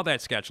I saw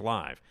that sketch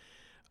live.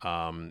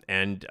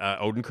 And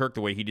Odenkirk,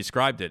 the way he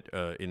described it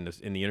in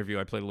the interview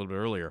I played a little bit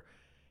earlier,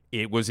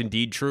 it was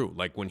indeed true.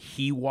 Like when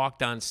he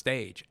walked on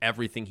stage,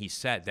 everything he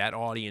said, that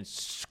audience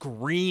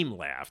scream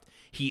laughed.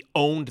 He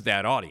owned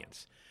that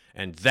audience.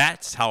 And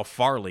that's how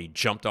Farley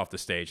jumped off the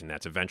stage, and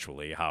that's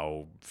eventually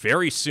how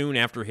very soon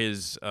after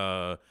his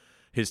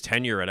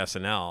tenure at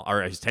SNL,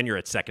 or his tenure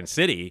at Second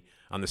City,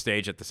 on the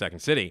stage at the Second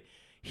City,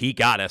 he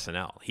got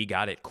SNL. He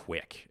got it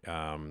quick.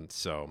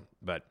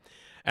 But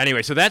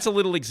anyway, so that's a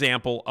little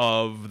example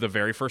of the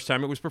very first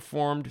time it was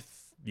performed,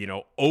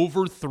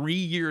 over 3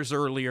 years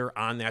earlier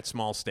on that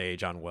small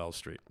stage on Wells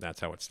Street.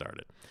 That's how it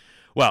started.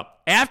 Well,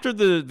 after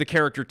the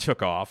character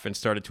took off and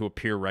started to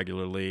appear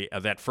regularly,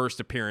 that first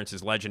appearance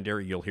is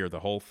legendary. You'll hear the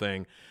whole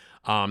thing.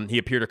 He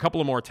appeared a couple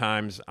of more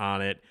times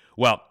on it.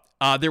 Well,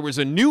 there was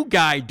a new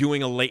guy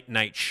doing a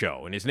late-night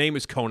show, and his name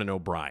is Conan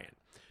O'Brien.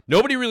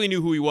 Nobody really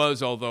knew who he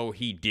was, although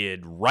he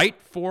did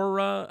write for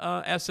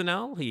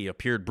SNL. He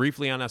appeared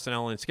briefly on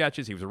SNL in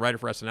sketches. He was a writer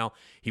for SNL.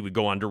 He would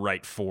go on to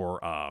write for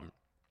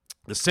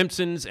The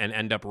Simpsons and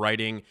end up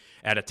writing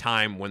at a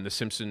time when The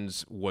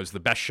Simpsons was the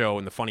best show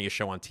and the funniest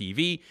show on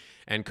TV.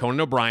 And Conan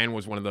O'Brien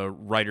was one of the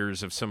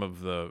writers of some of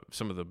the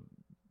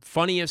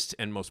funniest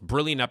and most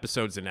brilliant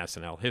episodes in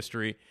SNL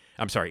history.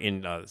 I'm sorry,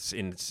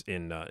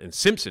 in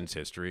Simpsons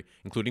history,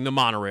 including the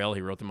monorail.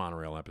 He wrote the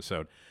monorail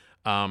episode.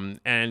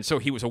 And so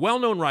he was a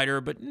well-known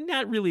writer, but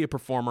not really a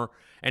performer.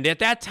 And at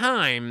that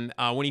time,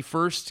 when he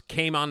first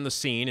came on the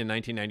scene in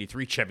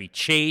 1993, Chevy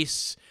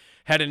Chase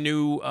had a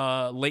new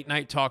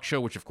late-night talk show,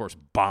 which, of course,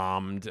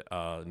 bombed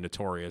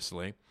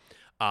notoriously.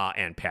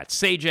 And Pat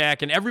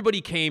Sajak, and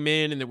everybody came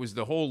in, and there was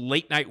the whole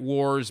late-night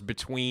wars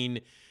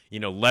between,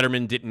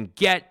 Letterman didn't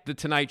get The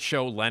Tonight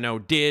Show. Leno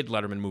did.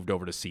 Letterman moved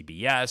over to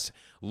CBS.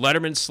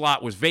 Letterman's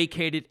slot was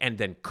vacated, and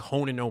then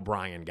Conan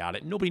O'Brien got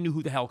it. Nobody knew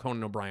who the hell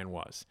Conan O'Brien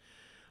was.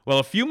 Well,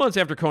 a few months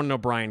after Conan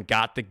O'Brien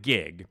got the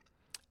gig,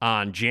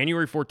 on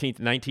January 14th,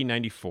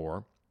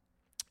 1994,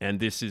 and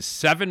this is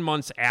 7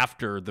 months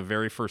after the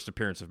very first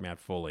appearance of Matt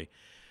Foley,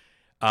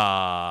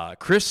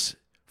 Chris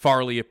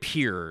Farley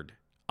appeared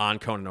on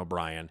Conan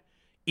O'Brien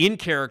in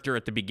character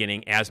at the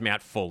beginning as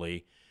Matt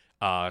Foley,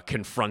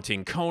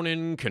 confronting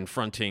Conan,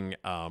 confronting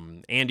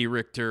Andy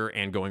Richter,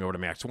 and going over to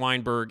Max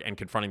Weinberg and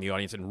confronting the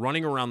audience and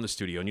running around the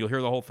studio, and you'll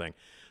hear the whole thing.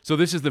 So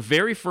this is the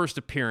very first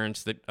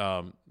appearance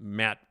that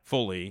Matt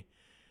Foley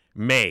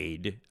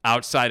made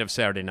outside of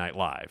Saturday Night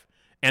Live,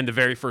 and the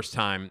very first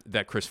time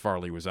that Chris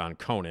Farley was on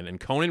Conan. And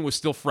Conan was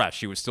still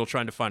fresh. He was still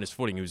trying to find his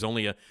footing. He was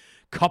only a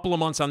couple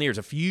of months on the air,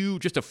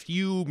 just a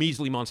few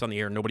measly months on the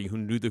air. Nobody who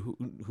knew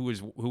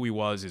who he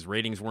was. His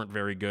ratings weren't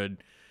very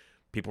good.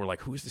 People were like,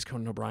 who is this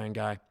Conan O'Brien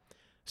guy?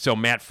 So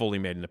Matt Foley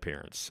made an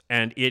appearance,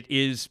 and it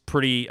is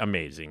pretty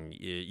amazing.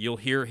 You'll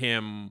hear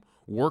him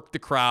work the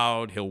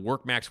crowd. He'll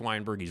work Max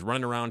Weinberg. He's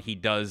running around. He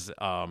does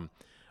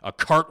a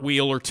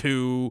cartwheel or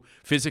two,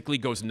 physically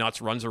goes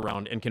nuts, runs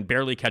around, and can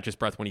barely catch his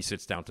breath when he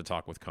sits down to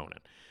talk with Conan.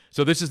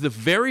 So this is the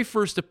very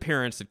first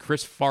appearance that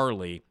Chris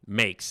Farley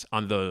makes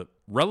on the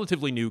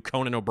relatively new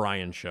Conan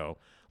O'Brien show,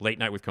 Late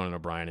Night with Conan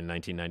O'Brien in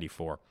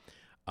 1994,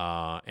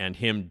 and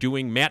him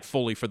doing Matt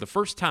Foley for the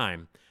first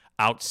time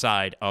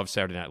outside of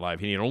Saturday Night Live.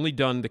 He had only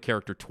done the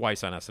character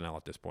twice on SNL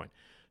at this point.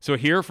 So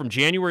here, from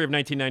January of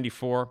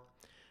 1994,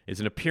 is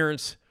an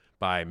appearance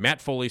by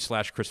Matt Foley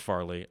 / Chris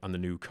Farley on the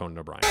new Conan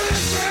O'Brien.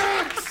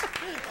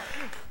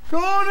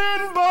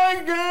 Conan,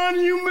 by God,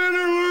 you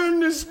better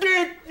learn to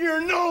stick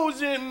your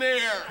nose in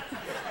there.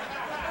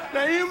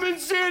 Now, you've been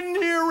sitting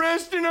here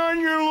resting on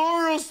your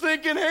laurels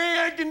thinking,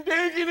 hey, I can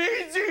take it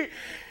easy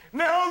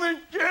now that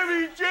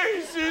Chevy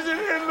Chase isn't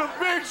in the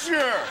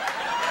picture.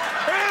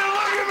 Hey,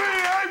 look at me,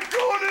 I'm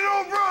Conan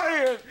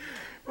O'Brien.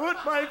 Put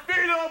my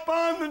feet up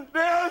on the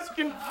desk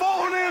and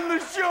phone in the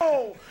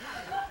show.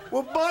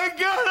 Well, by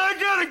God, I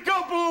got a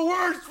couple of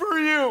words for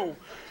you.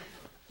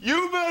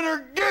 You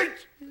better get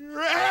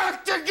your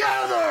act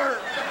together.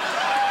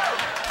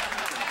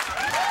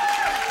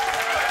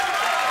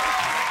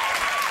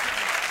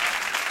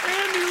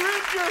 Andy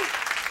Richter,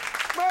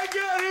 my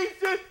God, he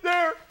sits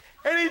there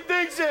and he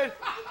thinks that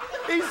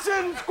he's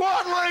sitting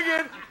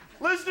squat-legged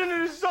listening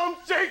to some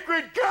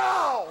sacred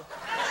cow.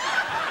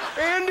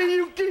 Andy,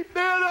 you keep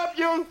that up,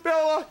 young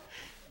fella.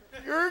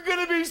 You're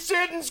gonna be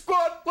sitting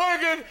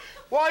squat-legged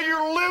while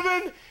you're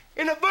living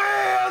in a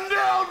van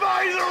down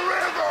by the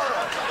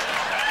river.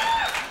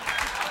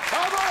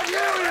 How about you,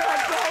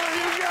 young fella?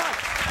 You got...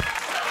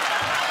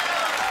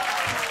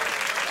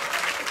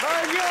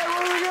 My God,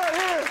 what do we got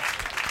here?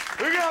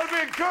 We got a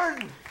big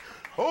curtain.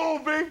 Oh,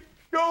 big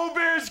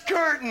showbiz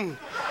curtain.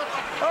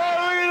 Oh,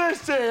 look at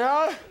this thing,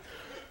 huh?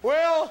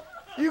 Well,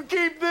 you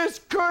keep this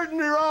curtain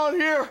around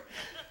here.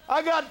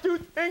 I got two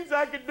things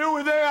I can do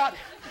with that.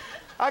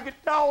 I can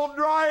towel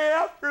dry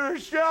after the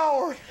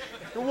shower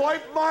and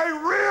wipe my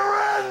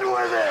rear end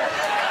with it.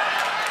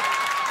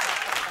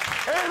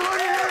 Hey, look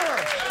here.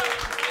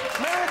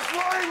 Max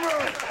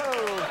Weinberg.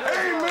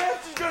 Hey,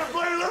 Max is going to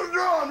play a little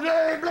drums.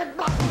 Hey,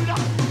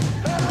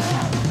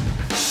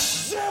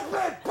 zip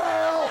it,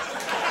 pal.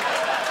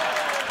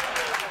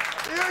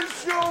 Your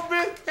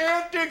showbiz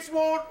antics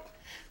won't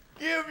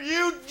give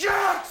you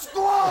jack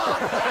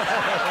squat!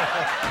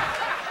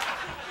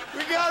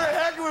 We got a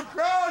heck of a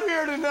crowd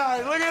here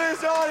tonight. Look at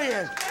this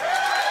audience.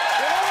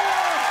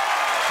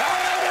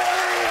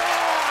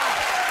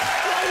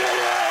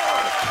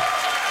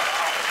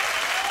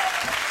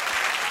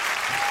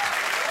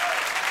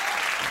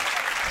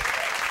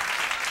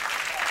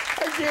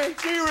 I can't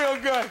see real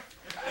good.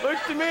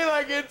 Looks to me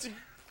like it's a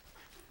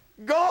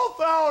golf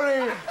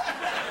outing.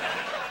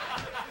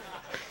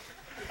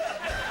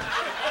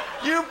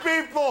 You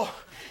people,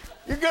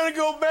 you're gonna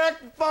go back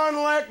to Fond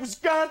du Lac,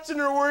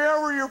 Wisconsin, or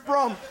wherever you're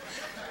from.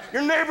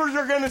 Your neighbors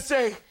are gonna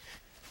say,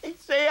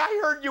 hey, I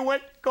heard you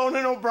went to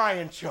Conan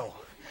O'Brien show.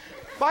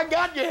 By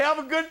God, you have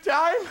a good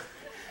time?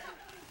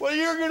 Well,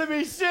 you're gonna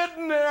be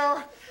sitting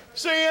there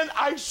saying,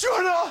 I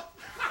shoulda,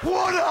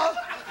 woulda,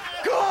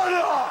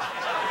 coulda.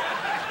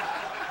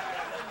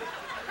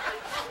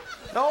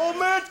 Now, old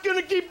Matt's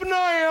gonna keep an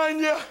eye on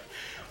you,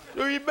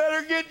 so you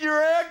better get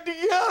your act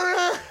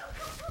together.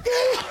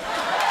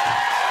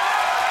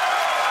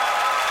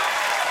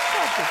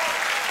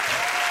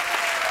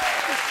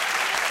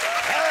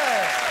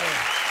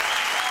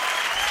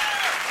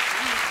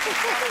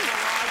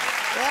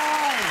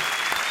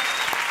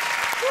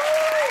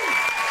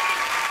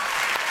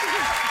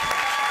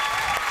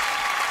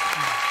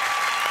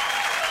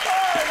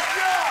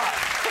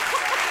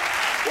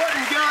 What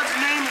in God's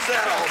name is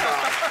that all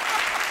about?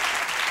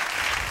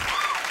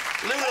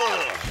 You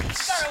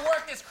gotta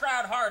work this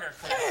crowd harder.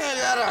 I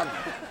gotta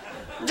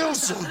do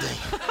something.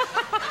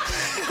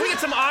 We get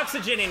some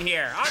oxygen in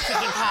here.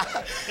 Oxygen,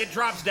 it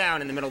drops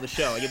down in the middle of the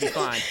show. You'll be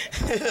fine.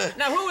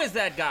 Now, who is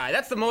that guy?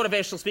 That's the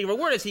motivational speaker.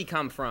 Where does he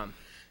come from?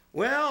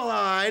 Well,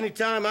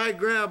 anytime I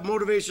grab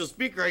motivational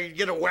speaker, I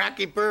get a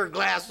wacky pair of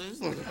glasses.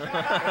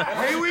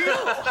 Here we go.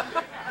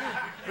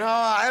 No,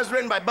 that was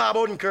written by Bob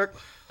Odenkirk.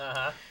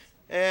 Uh-huh.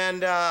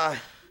 And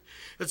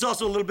it's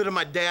also a little bit of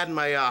my dad and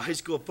my high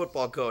school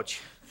football coach.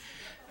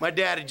 My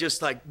dad would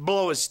just, like,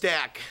 blow his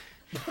stack.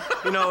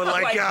 You know,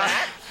 like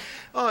that?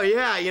 Oh,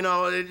 yeah, you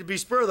know, it'd be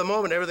spur of the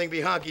moment, everything be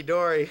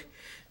honky-dory.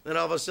 Then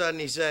all of a sudden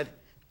he said,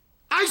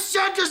 I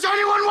said, does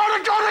anyone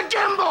want to go to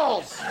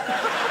Gimbel's?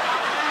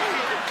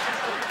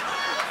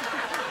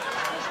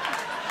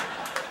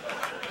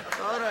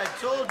 Thought I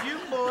told you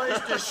boys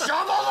to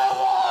shovel the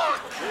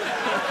walk.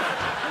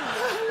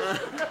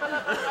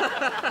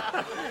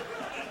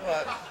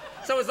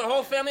 So is the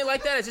whole family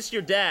like that? Is this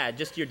your dad?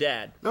 Just your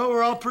dad? No,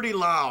 we're all pretty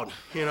loud,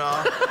 you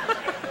know.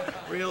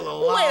 Real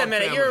loud. Wait a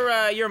minute.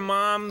 Family. Your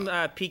mom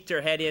peeked her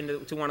head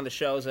into one of the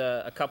shows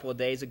a couple of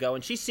days ago,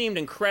 and she seemed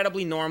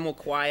incredibly normal,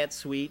 quiet,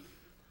 sweet.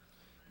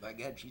 By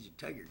God, she's a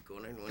tiger,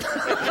 Conan.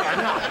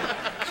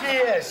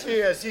 She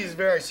is. She's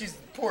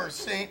the poor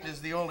saint,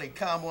 is the only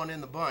calm one in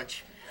the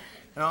bunch.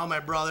 And all my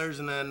brothers,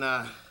 and then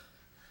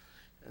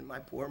and my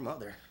poor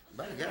mother.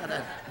 By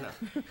God, no.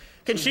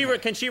 Can she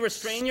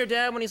restrain your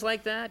dad when he's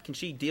like that? Can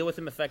she deal with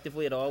him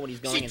effectively at all when he's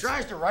going? She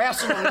tries to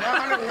wrestle him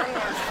down.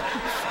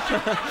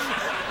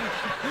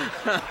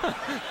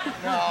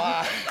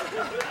 No,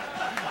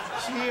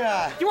 she.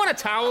 Do you want a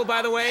towel,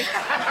 by the way?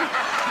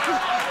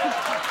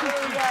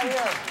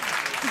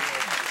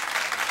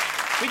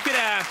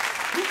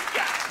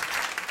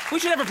 We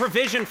should have a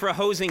provision for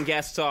hosing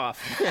guests off.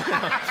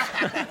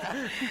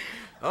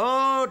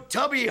 Oh,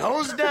 Tubby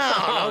hose down.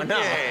 Oh, okay.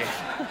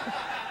 No.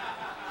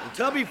 When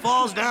Tubby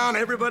falls down,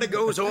 everybody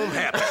goes home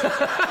happy.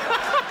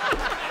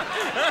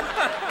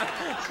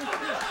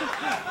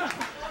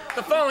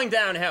 The falling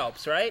down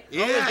helps, right?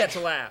 Yeah. Always gets a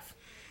laugh.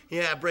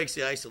 Yeah, it breaks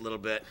the ice a little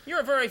bit.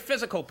 You're a very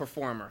physical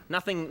performer.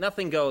 Nothing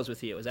goes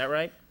with you. Is that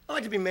right? I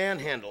like to be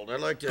manhandled. I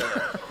like to.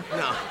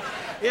 No.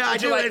 Yeah, I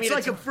do. Like it's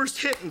like a first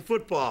hit in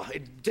football.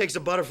 It takes the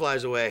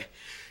butterflies away.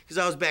 Because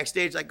I was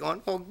backstage, like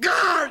going, oh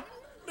God,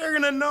 they're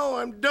gonna know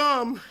I'm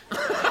dumb.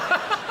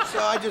 So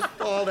I just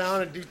fall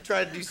down and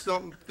try to do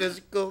something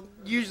physical.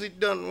 Usually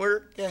doesn't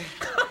work.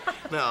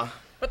 No.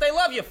 But they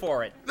love you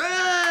for it.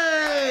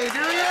 Hey, do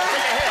you?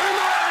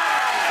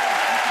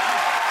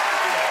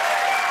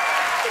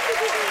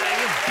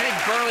 You big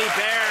burly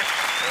bear.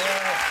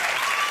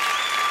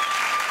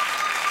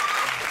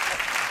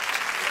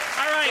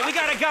 All right, we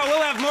gotta go.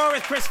 We'll have more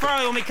with Chris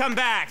Farley when we come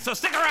back, so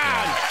stick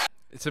around.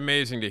 It's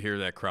amazing to hear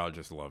that crowd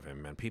just love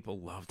him, man. People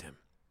loved him.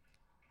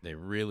 They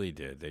really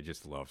did. They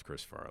just loved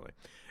Chris Farley.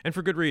 And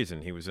for good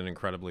reason. He was an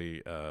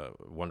incredibly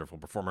wonderful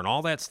performer. And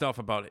all that stuff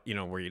about,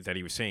 that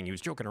he was saying, he was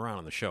joking around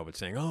on the show, but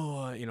saying,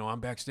 I'm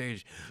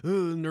backstage,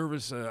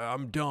 nervous,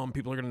 I'm dumb,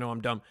 people are going to know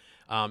I'm dumb.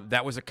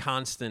 That was a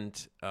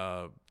constant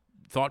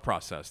thought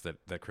process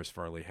that Chris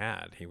Farley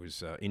had. He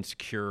was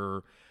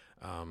insecure.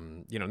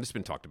 And this has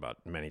been talked about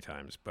many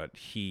times, but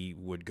he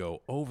would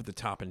go over the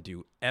top and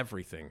do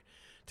everything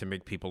to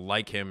make people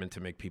like him and to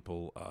make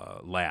people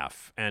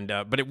laugh. And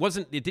but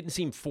it didn't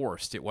seem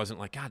forced. It wasn't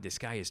like, God, this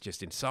guy is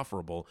just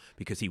insufferable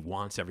because he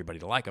wants everybody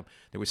to like him.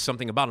 There was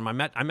something about him. I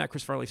met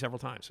Chris Farley several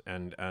times,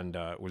 and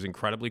it was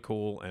incredibly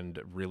cool and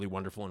really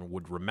wonderful, and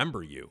would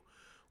remember you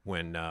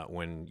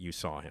when you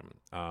saw him.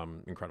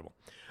 Incredible.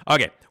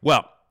 Okay,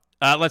 well,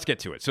 let's get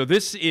to it. So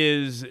this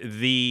is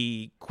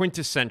the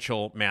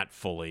quintessential Matt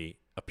Foley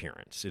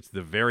appearance. It's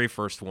the very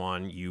first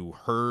one. You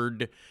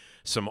heard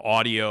some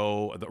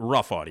audio, the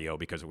rough audio,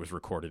 because it was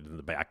recorded in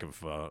the back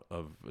of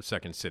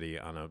Second City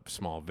on a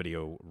small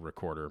video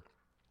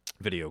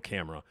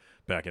camera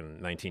back in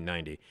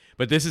 1990.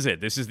 But this is it.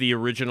 This is the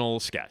original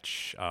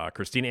sketch.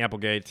 Christina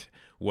Applegate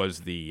was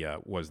the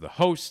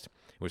host.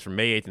 It was from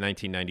May 8th,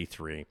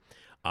 1993.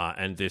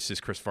 And this is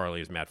Chris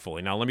Farley as Matt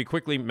Foley. Now, let me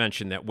quickly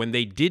mention that when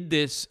they did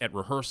this at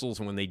rehearsals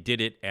and when they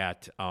did it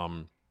at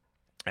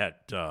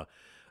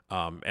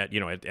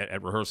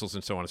rehearsals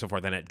and so on and so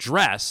forth, and at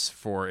dress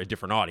for a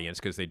different audience,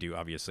 because they do,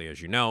 obviously,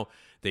 as you know,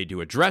 they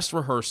do a dress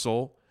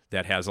rehearsal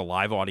that has a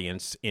live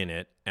audience in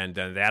it, and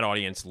then that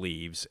audience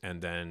leaves,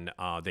 and then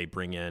they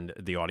bring in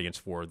the audience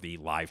for the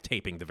live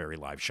taping, the very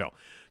live show.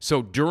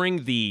 So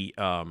during the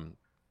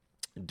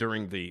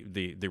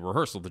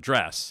rehearsal, the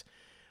dress,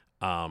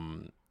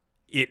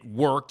 it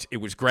worked. It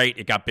was great.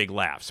 It got big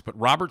laughs. But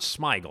Robert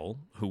Smigel,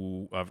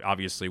 who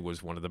obviously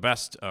was one of the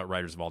best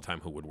writers of all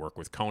time, who would work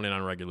with Conan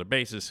on a regular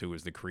basis, who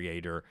was the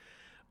creator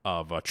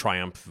of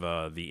Triumph,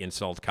 the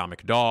insult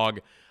comic dog,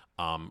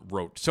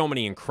 wrote so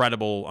many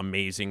incredible,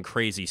 amazing,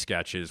 crazy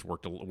sketches,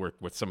 worked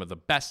with some of the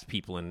best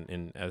people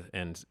in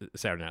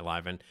Saturday Night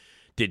Live, and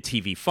did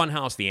TV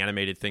Funhouse, the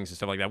animated things and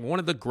stuff like that. One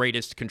of the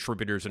greatest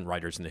contributors and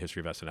writers in the history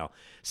of SNL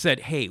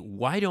said, hey,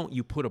 why don't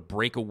you put a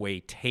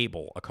breakaway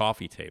table, a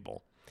coffee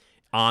table,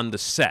 on the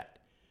set,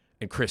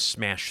 and Chris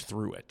smashed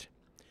through it.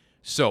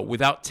 So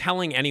without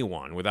telling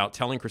anyone, without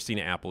telling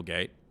Christina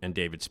Applegate and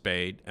David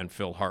Spade and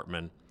Phil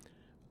Hartman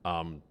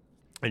and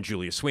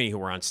Julia Sweeney, who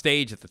were on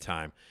stage at the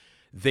time,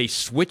 they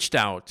switched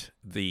out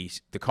the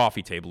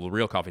coffee table, the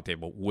real coffee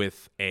table,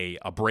 with a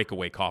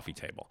breakaway coffee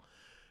table.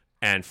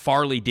 And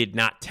Farley did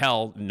not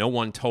tell, no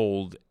one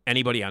told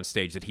anybody on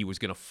stage that he was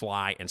going to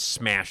fly and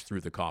smash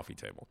through the coffee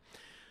table.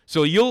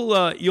 So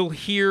you'll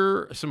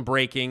hear some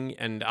breaking,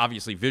 and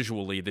obviously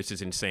visually this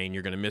is insane.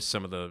 You're going to miss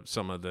some of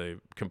the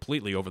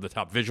completely over the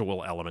top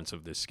visual elements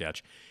of this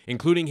sketch,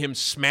 including him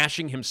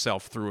smashing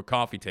himself through a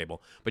coffee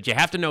table. But you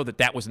have to know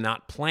that was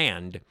not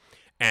planned.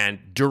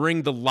 And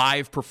during the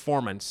live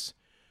performance,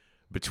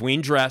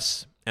 between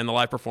dress and the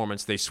live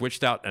performance, they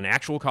switched out an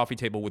actual coffee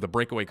table with a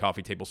breakaway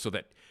coffee table so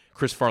that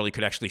Chris Farley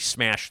could actually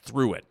smash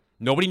through it.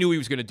 Nobody knew he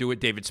was going to do it.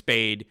 David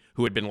Spade,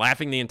 who had been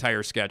laughing the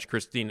entire sketch,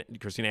 Christina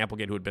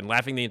Applegate, who had been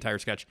laughing the entire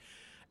sketch.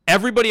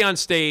 Everybody on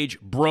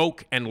stage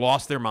broke and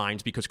lost their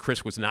minds because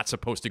Chris was not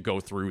supposed to go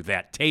through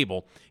that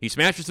table. He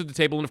smashes through the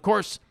table, and of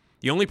course,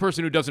 the only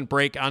person who doesn't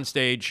break on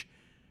stage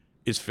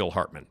is Phil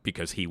Hartman,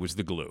 because he was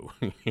the glue.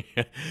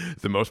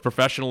 The most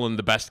professional and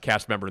the best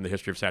cast member in the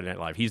history of Saturday Night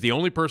Live. He's the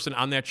only person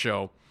on that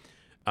show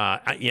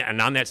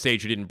and on that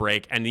stage who didn't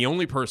break, and the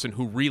only person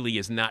who really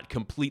is not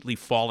completely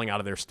falling out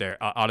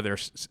of their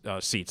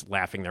seats,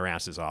 laughing their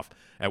asses off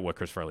at what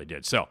Chris Farley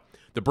did. So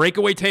the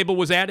breakaway table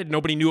was added.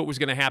 Nobody knew it was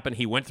going to happen.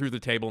 He went through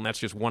the table, and that's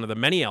just one of the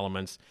many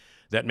elements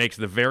that makes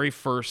the very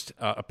first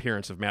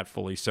appearance of Matt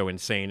Foley so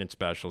insane and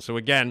special. So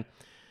again,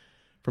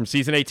 from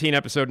season 18,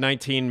 episode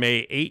 19,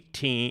 May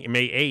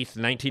 8th,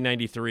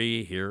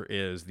 1993, here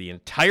is the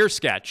entire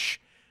sketch.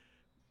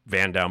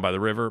 Van Down by the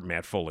River,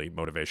 Matt Foley,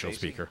 motivational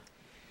speaker.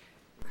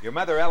 Your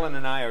mother, Ellen,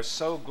 and I are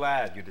so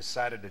glad you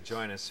decided to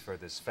join us for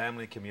this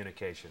family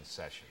communications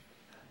session.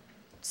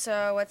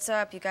 So, what's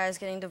up? You guys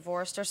getting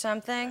divorced or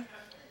something?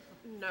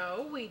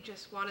 No, we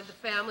just wanted the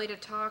family to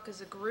talk as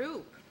a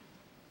group.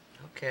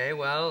 Okay,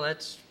 well,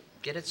 let's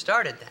get it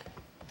started then.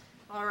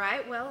 All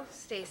right, well,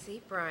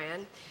 Stacy,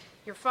 Brian,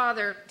 your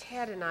father,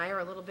 Ted, and I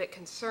are a little bit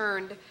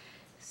concerned.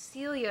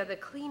 Celia, the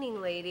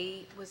cleaning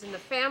lady, was in the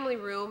family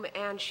room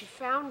and she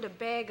found a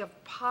bag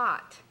of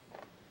pot.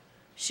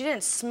 She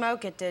didn't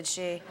smoke it, did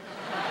she?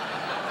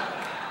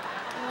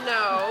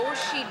 No,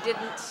 she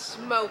didn't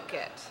smoke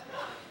it.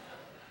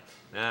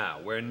 Now,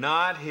 we're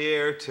not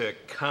here to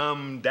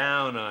come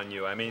down on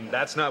you. I mean,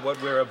 that's not what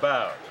we're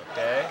about,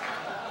 okay?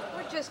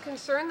 We're just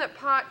concerned that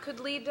pot could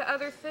lead to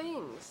other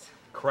things.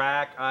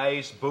 Crack,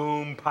 ice,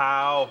 boom,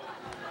 pow.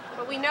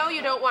 But we know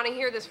you don't want to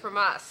hear this from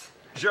us.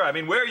 Sure, I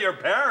mean, we're your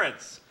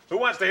parents. Who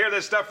wants to hear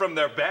this stuff from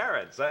their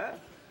parents, huh?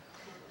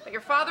 But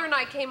your father and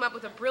I came up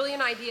with a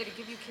brilliant idea to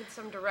give you kids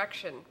some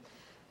direction.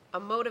 A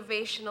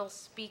motivational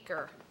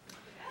speaker.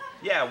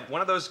 Yeah,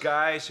 one of those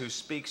guys who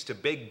speaks to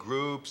big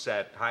groups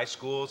at high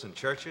schools and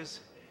churches.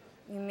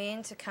 You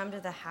mean to come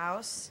to the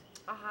house?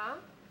 Uh-huh.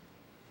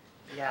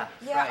 Yeah,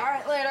 Yeah, all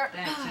right, later.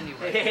 Thanks,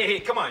 anyway. Hey,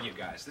 come on, you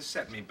guys. This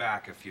set me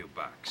back a few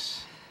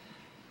bucks.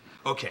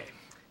 Okay,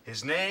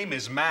 his name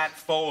is Matt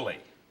Foley.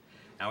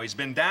 Now, he's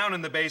been down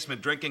in the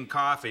basement drinking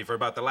coffee for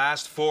about the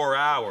last 4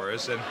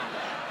 hours, and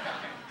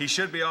he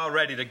should be all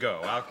ready to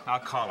go. I'll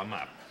call him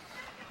up.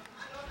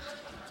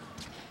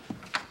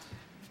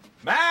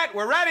 Matt,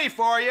 we're ready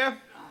for you.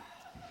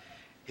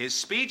 His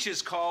speech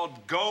is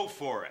called Go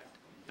For It.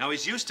 Now,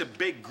 he's used to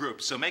big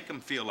groups, so make him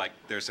feel like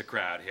there's a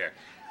crowd here.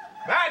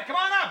 Matt, come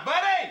on up,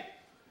 buddy!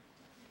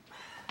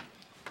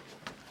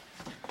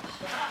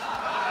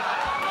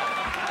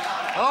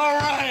 All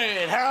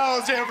right,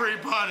 how's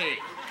everybody?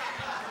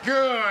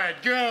 Good,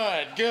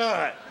 good,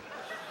 good.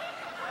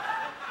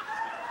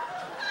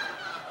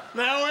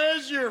 Now,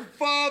 as your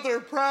father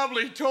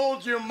probably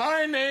told you,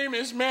 my name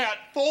is Matt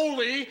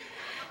Foley,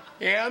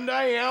 and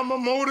I am a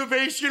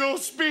motivational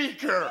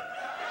speaker.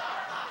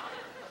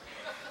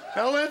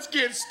 Now, let's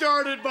get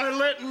started by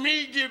letting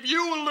me give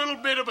you a little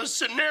bit of a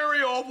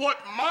scenario of what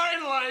my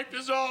life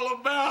is all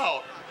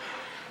about.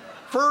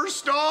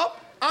 First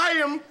off, I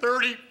am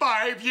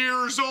 35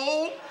 years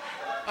old,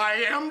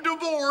 I am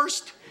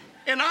divorced,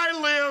 and I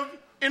live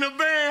in a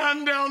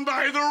van down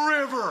by the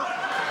river.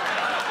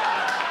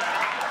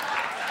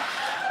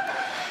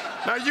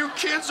 Now, you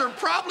kids are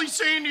probably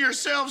saying to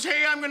yourselves,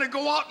 hey, I'm going to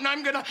go out and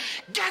I'm going to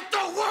get the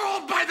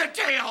world by the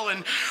tail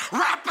and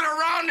wrap it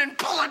around and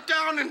pull it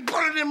down and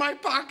put it in my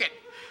pocket.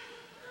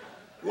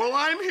 Well,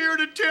 I'm here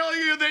to tell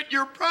you that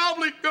you're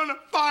probably going to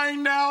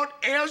find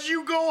out as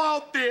you go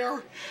out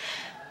there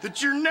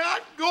that you're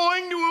not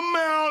going to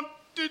amount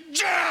to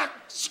jack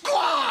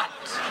squat.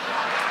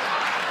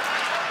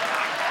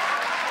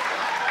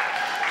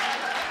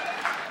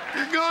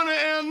 You're gonna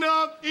end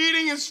up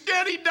eating a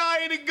steady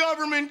diet of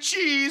government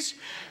cheese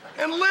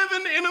and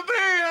living in a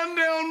van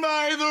down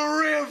by the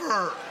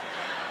river.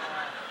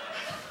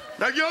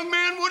 Now, young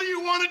man, what do you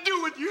want to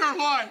do with your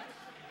life?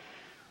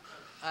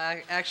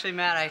 Actually,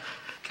 Matt, I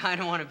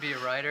kind of want to be a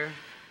writer.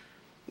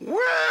 Well,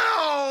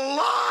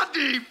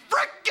 la-de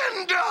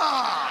frickin'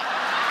 da!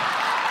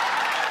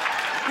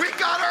 We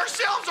got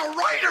ourselves a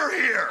writer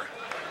here.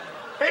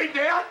 Hey,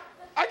 Dad,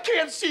 I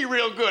can't see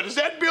real good. Is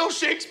that Bill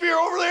Shakespeare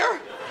over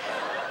there?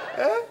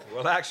 Huh?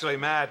 Well, actually,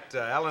 Matt,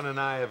 Ellen and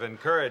I have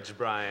encouraged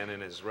Brian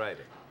in his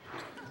writing.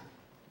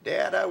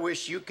 Dad, I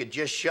wish you could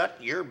just shut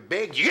your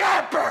big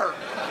yapper!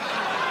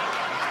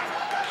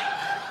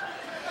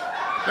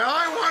 Now,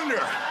 I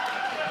wonder,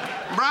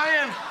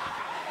 Brian,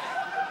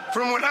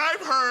 from what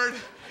I've heard,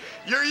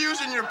 you're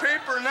using your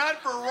paper not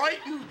for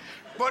writing,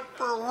 but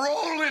for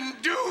rolling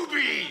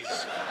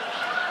doobies.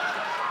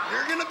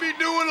 You're gonna be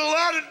doing a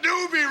lot of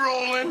doobie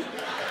rolling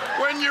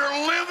when you're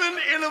living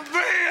in a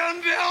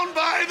van down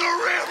by the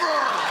river.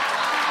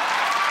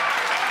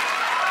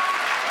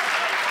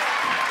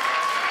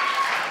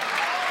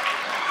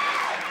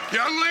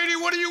 Young lady,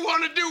 what do you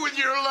want to do with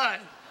your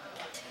life?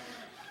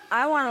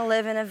 I want to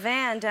live in a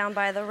van down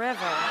by the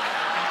river.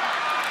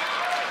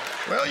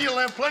 Well, you'll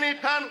have plenty of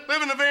time to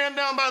live in a van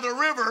down by the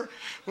river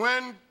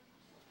when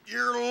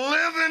you're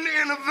living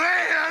in a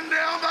van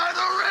down by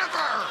the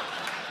river.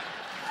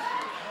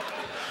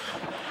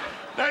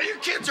 Now, you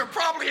kids are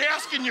probably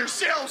asking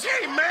yourselves,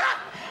 hey, Matt,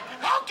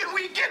 how can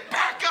we get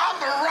back on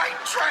the right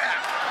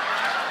track?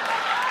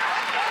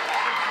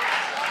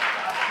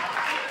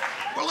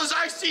 Well, as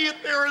I see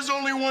it, there is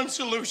only one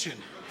solution,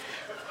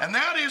 and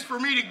that is for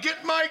me to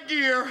get my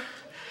gear,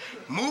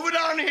 move it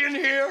on in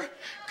here,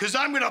 because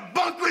I'm going to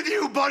bunk with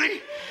you,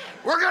 buddy.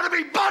 We're going to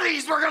be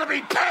buddies. We're going to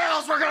be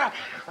pals. We're going to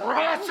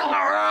wrestle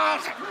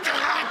around.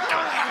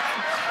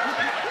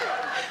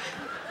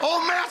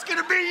 Old Matt's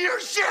going to be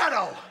your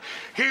shadow.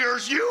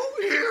 Here's you,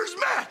 here's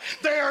Matt.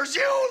 There's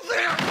you,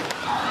 there.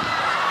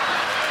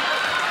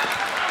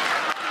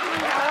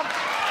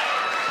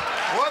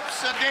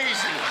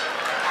 Whoops-a-daisy.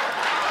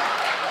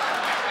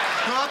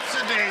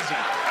 Whoops-a-daisy.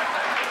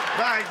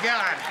 By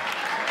God.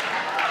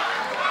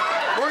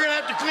 We're going to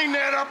have to clean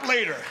that up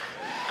later.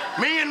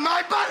 Me and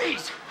my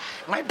buddies,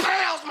 my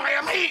pals, my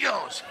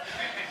amigos.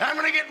 I'm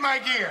going to get my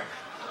gear.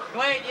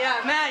 Wait,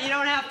 yeah, Matt, you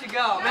don't have to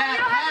go. No, Matt, you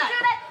don't have to do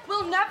that.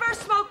 We'll never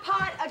smoke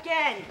pot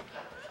again.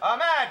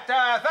 Matt,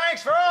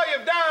 thanks for all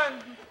you've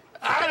done.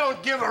 I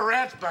don't give a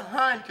rat's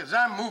behind because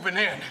I'm moving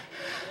in.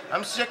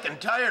 I'm sick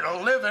and tired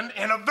of living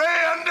in a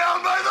van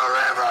down by the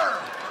river.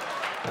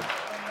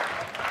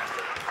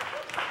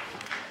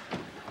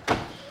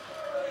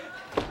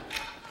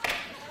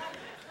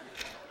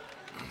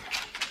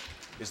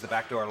 Is the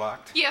back door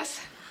locked? Yes.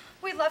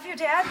 We love you,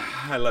 Dad.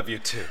 I love you,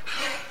 too.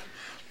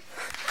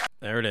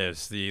 There it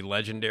is, the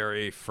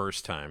legendary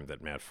first time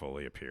that Matt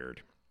Foley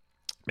appeared.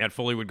 Matt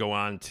Foley would go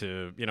on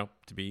to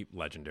be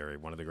legendary,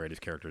 one of the greatest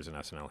characters in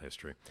SNL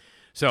history.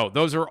 So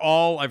those are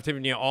all, I've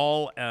given you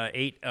all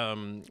 8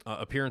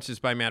 appearances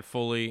by Matt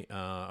Foley,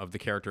 of the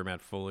character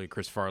Matt Foley.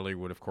 Chris Farley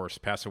would, of course,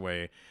 pass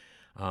away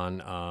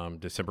on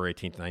December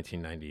 18th,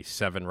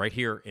 1997, right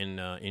here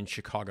in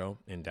Chicago,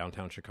 in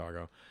downtown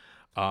Chicago.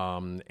 The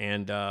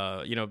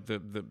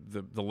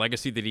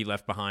legacy that he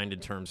left behind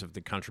in terms of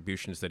the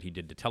contributions that he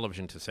did to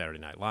television, to Saturday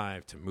Night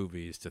Live, to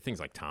movies, to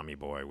things like Tommy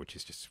Boy, which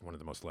is just one of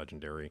the most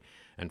legendary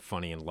and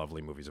funny and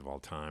lovely movies of all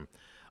time,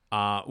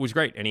 was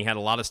great. And he had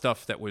a lot of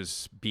stuff that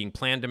was being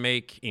planned to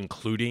make,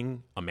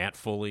 including a Matt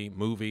Foley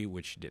movie,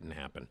 which didn't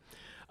happen.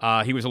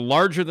 He was a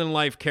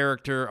larger-than-life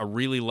character, a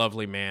really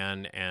lovely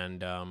man,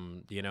 and,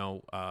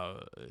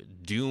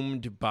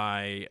 doomed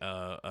by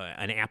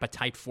an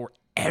appetite for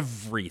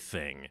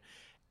everything.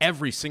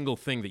 Every single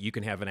thing that you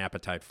can have an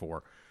appetite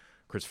for,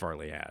 Chris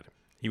Farley had.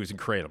 He was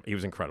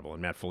incredible.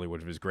 And Matt Foley, one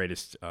of his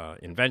greatest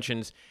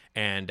inventions.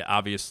 And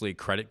obviously,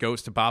 credit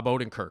goes to Bob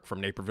Odenkirk from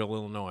Naperville,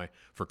 Illinois,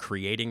 for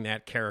creating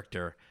that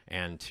character,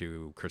 and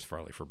to Chris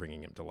Farley for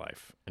bringing him to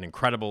life. An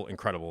incredible,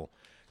 incredible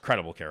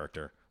Incredible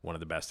character, one of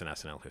the best in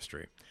SNL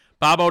history.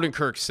 Bob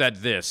Odenkirk said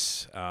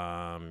this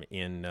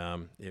in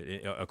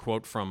a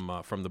quote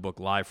from the book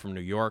Live from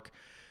New York,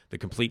 The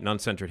Complete and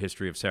Uncensored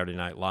History of Saturday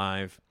Night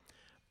Live.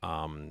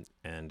 In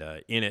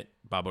it,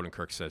 Bob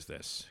Odenkirk says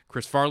this: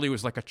 Chris Farley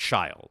was like a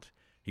child.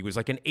 He was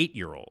like an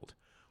 8-year-old.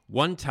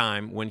 One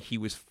time when he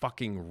was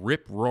fucking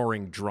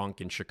rip-roaring drunk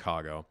in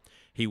Chicago,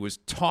 he was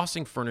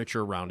tossing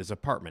furniture around his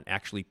apartment,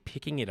 actually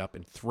picking it up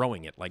and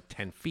throwing it like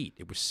 10 feet.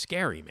 It was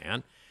scary,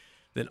 man.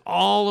 Then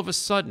all of a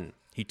sudden,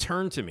 he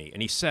turned to me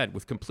and he said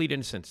with complete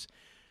innocence,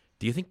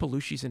 "Do you think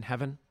Belushi's in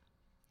heaven?"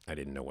 I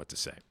didn't know what to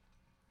say.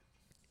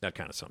 That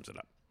kind of sums it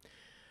up.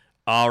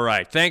 All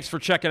right. Thanks for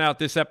checking out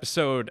this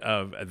episode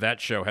of That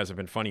Show Hasn't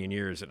Been Funny in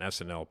Years, an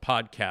SNL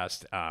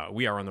podcast.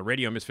 We are on the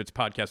Radio Misfits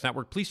Podcast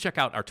Network. Please check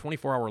out our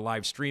 24-hour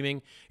live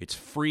streaming. It's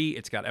free.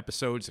 It's got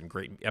episodes and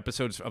great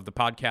episodes of the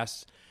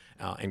podcasts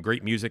and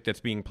great music that's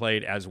being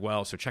played as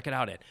well. So check it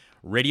out at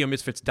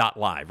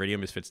radiomisfits.live,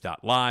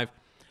 radiomisfits.live.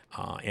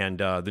 And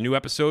the new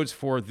episodes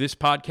for this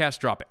podcast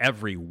drop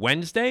every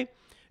Wednesday.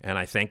 And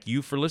I thank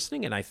you for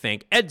listening. And I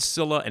thank Ed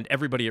Silla and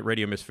everybody at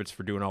Radio Misfits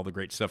for doing all the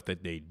great stuff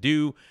that they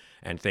do.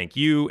 And thank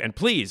you. And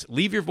please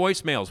leave your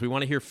voicemails. We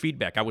want to hear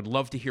feedback. I would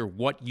love to hear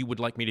what you would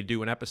like me to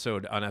do an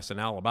episode on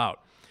SNL about.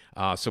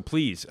 So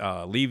please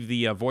leave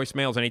the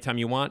voicemails anytime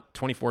you want,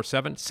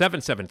 24/7,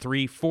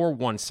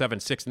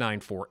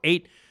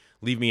 773-417-6948.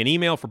 Leave me an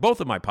email for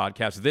both of my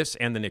podcasts, this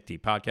and the Nick D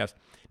Podcast,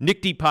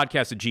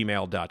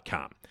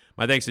 nickdpodcast@gmail.com.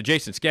 My thanks to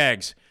Jason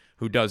Skaggs,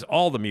 who does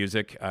all the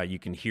music. You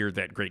can hear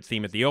that great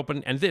theme at the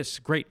open and this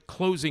great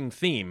closing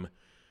theme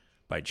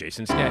by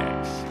Jason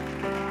Skaggs.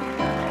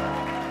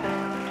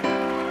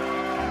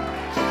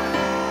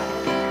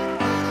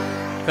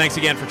 Thanks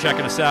again for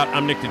checking us out.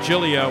 I'm Nick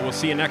DiGilio. We'll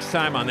see you next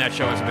time on That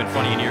Show Hasn't Been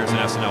Funny in Years, an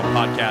SNL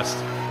podcast,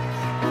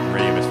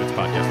 Radio Misfits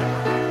Podcast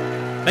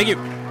Network. Thank you.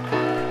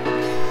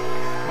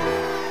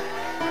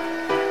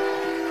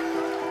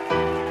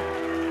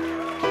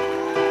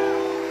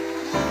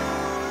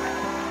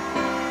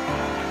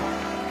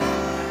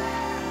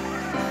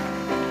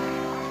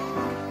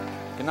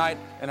 Good night,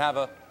 and have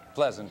a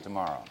pleasant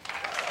tomorrow.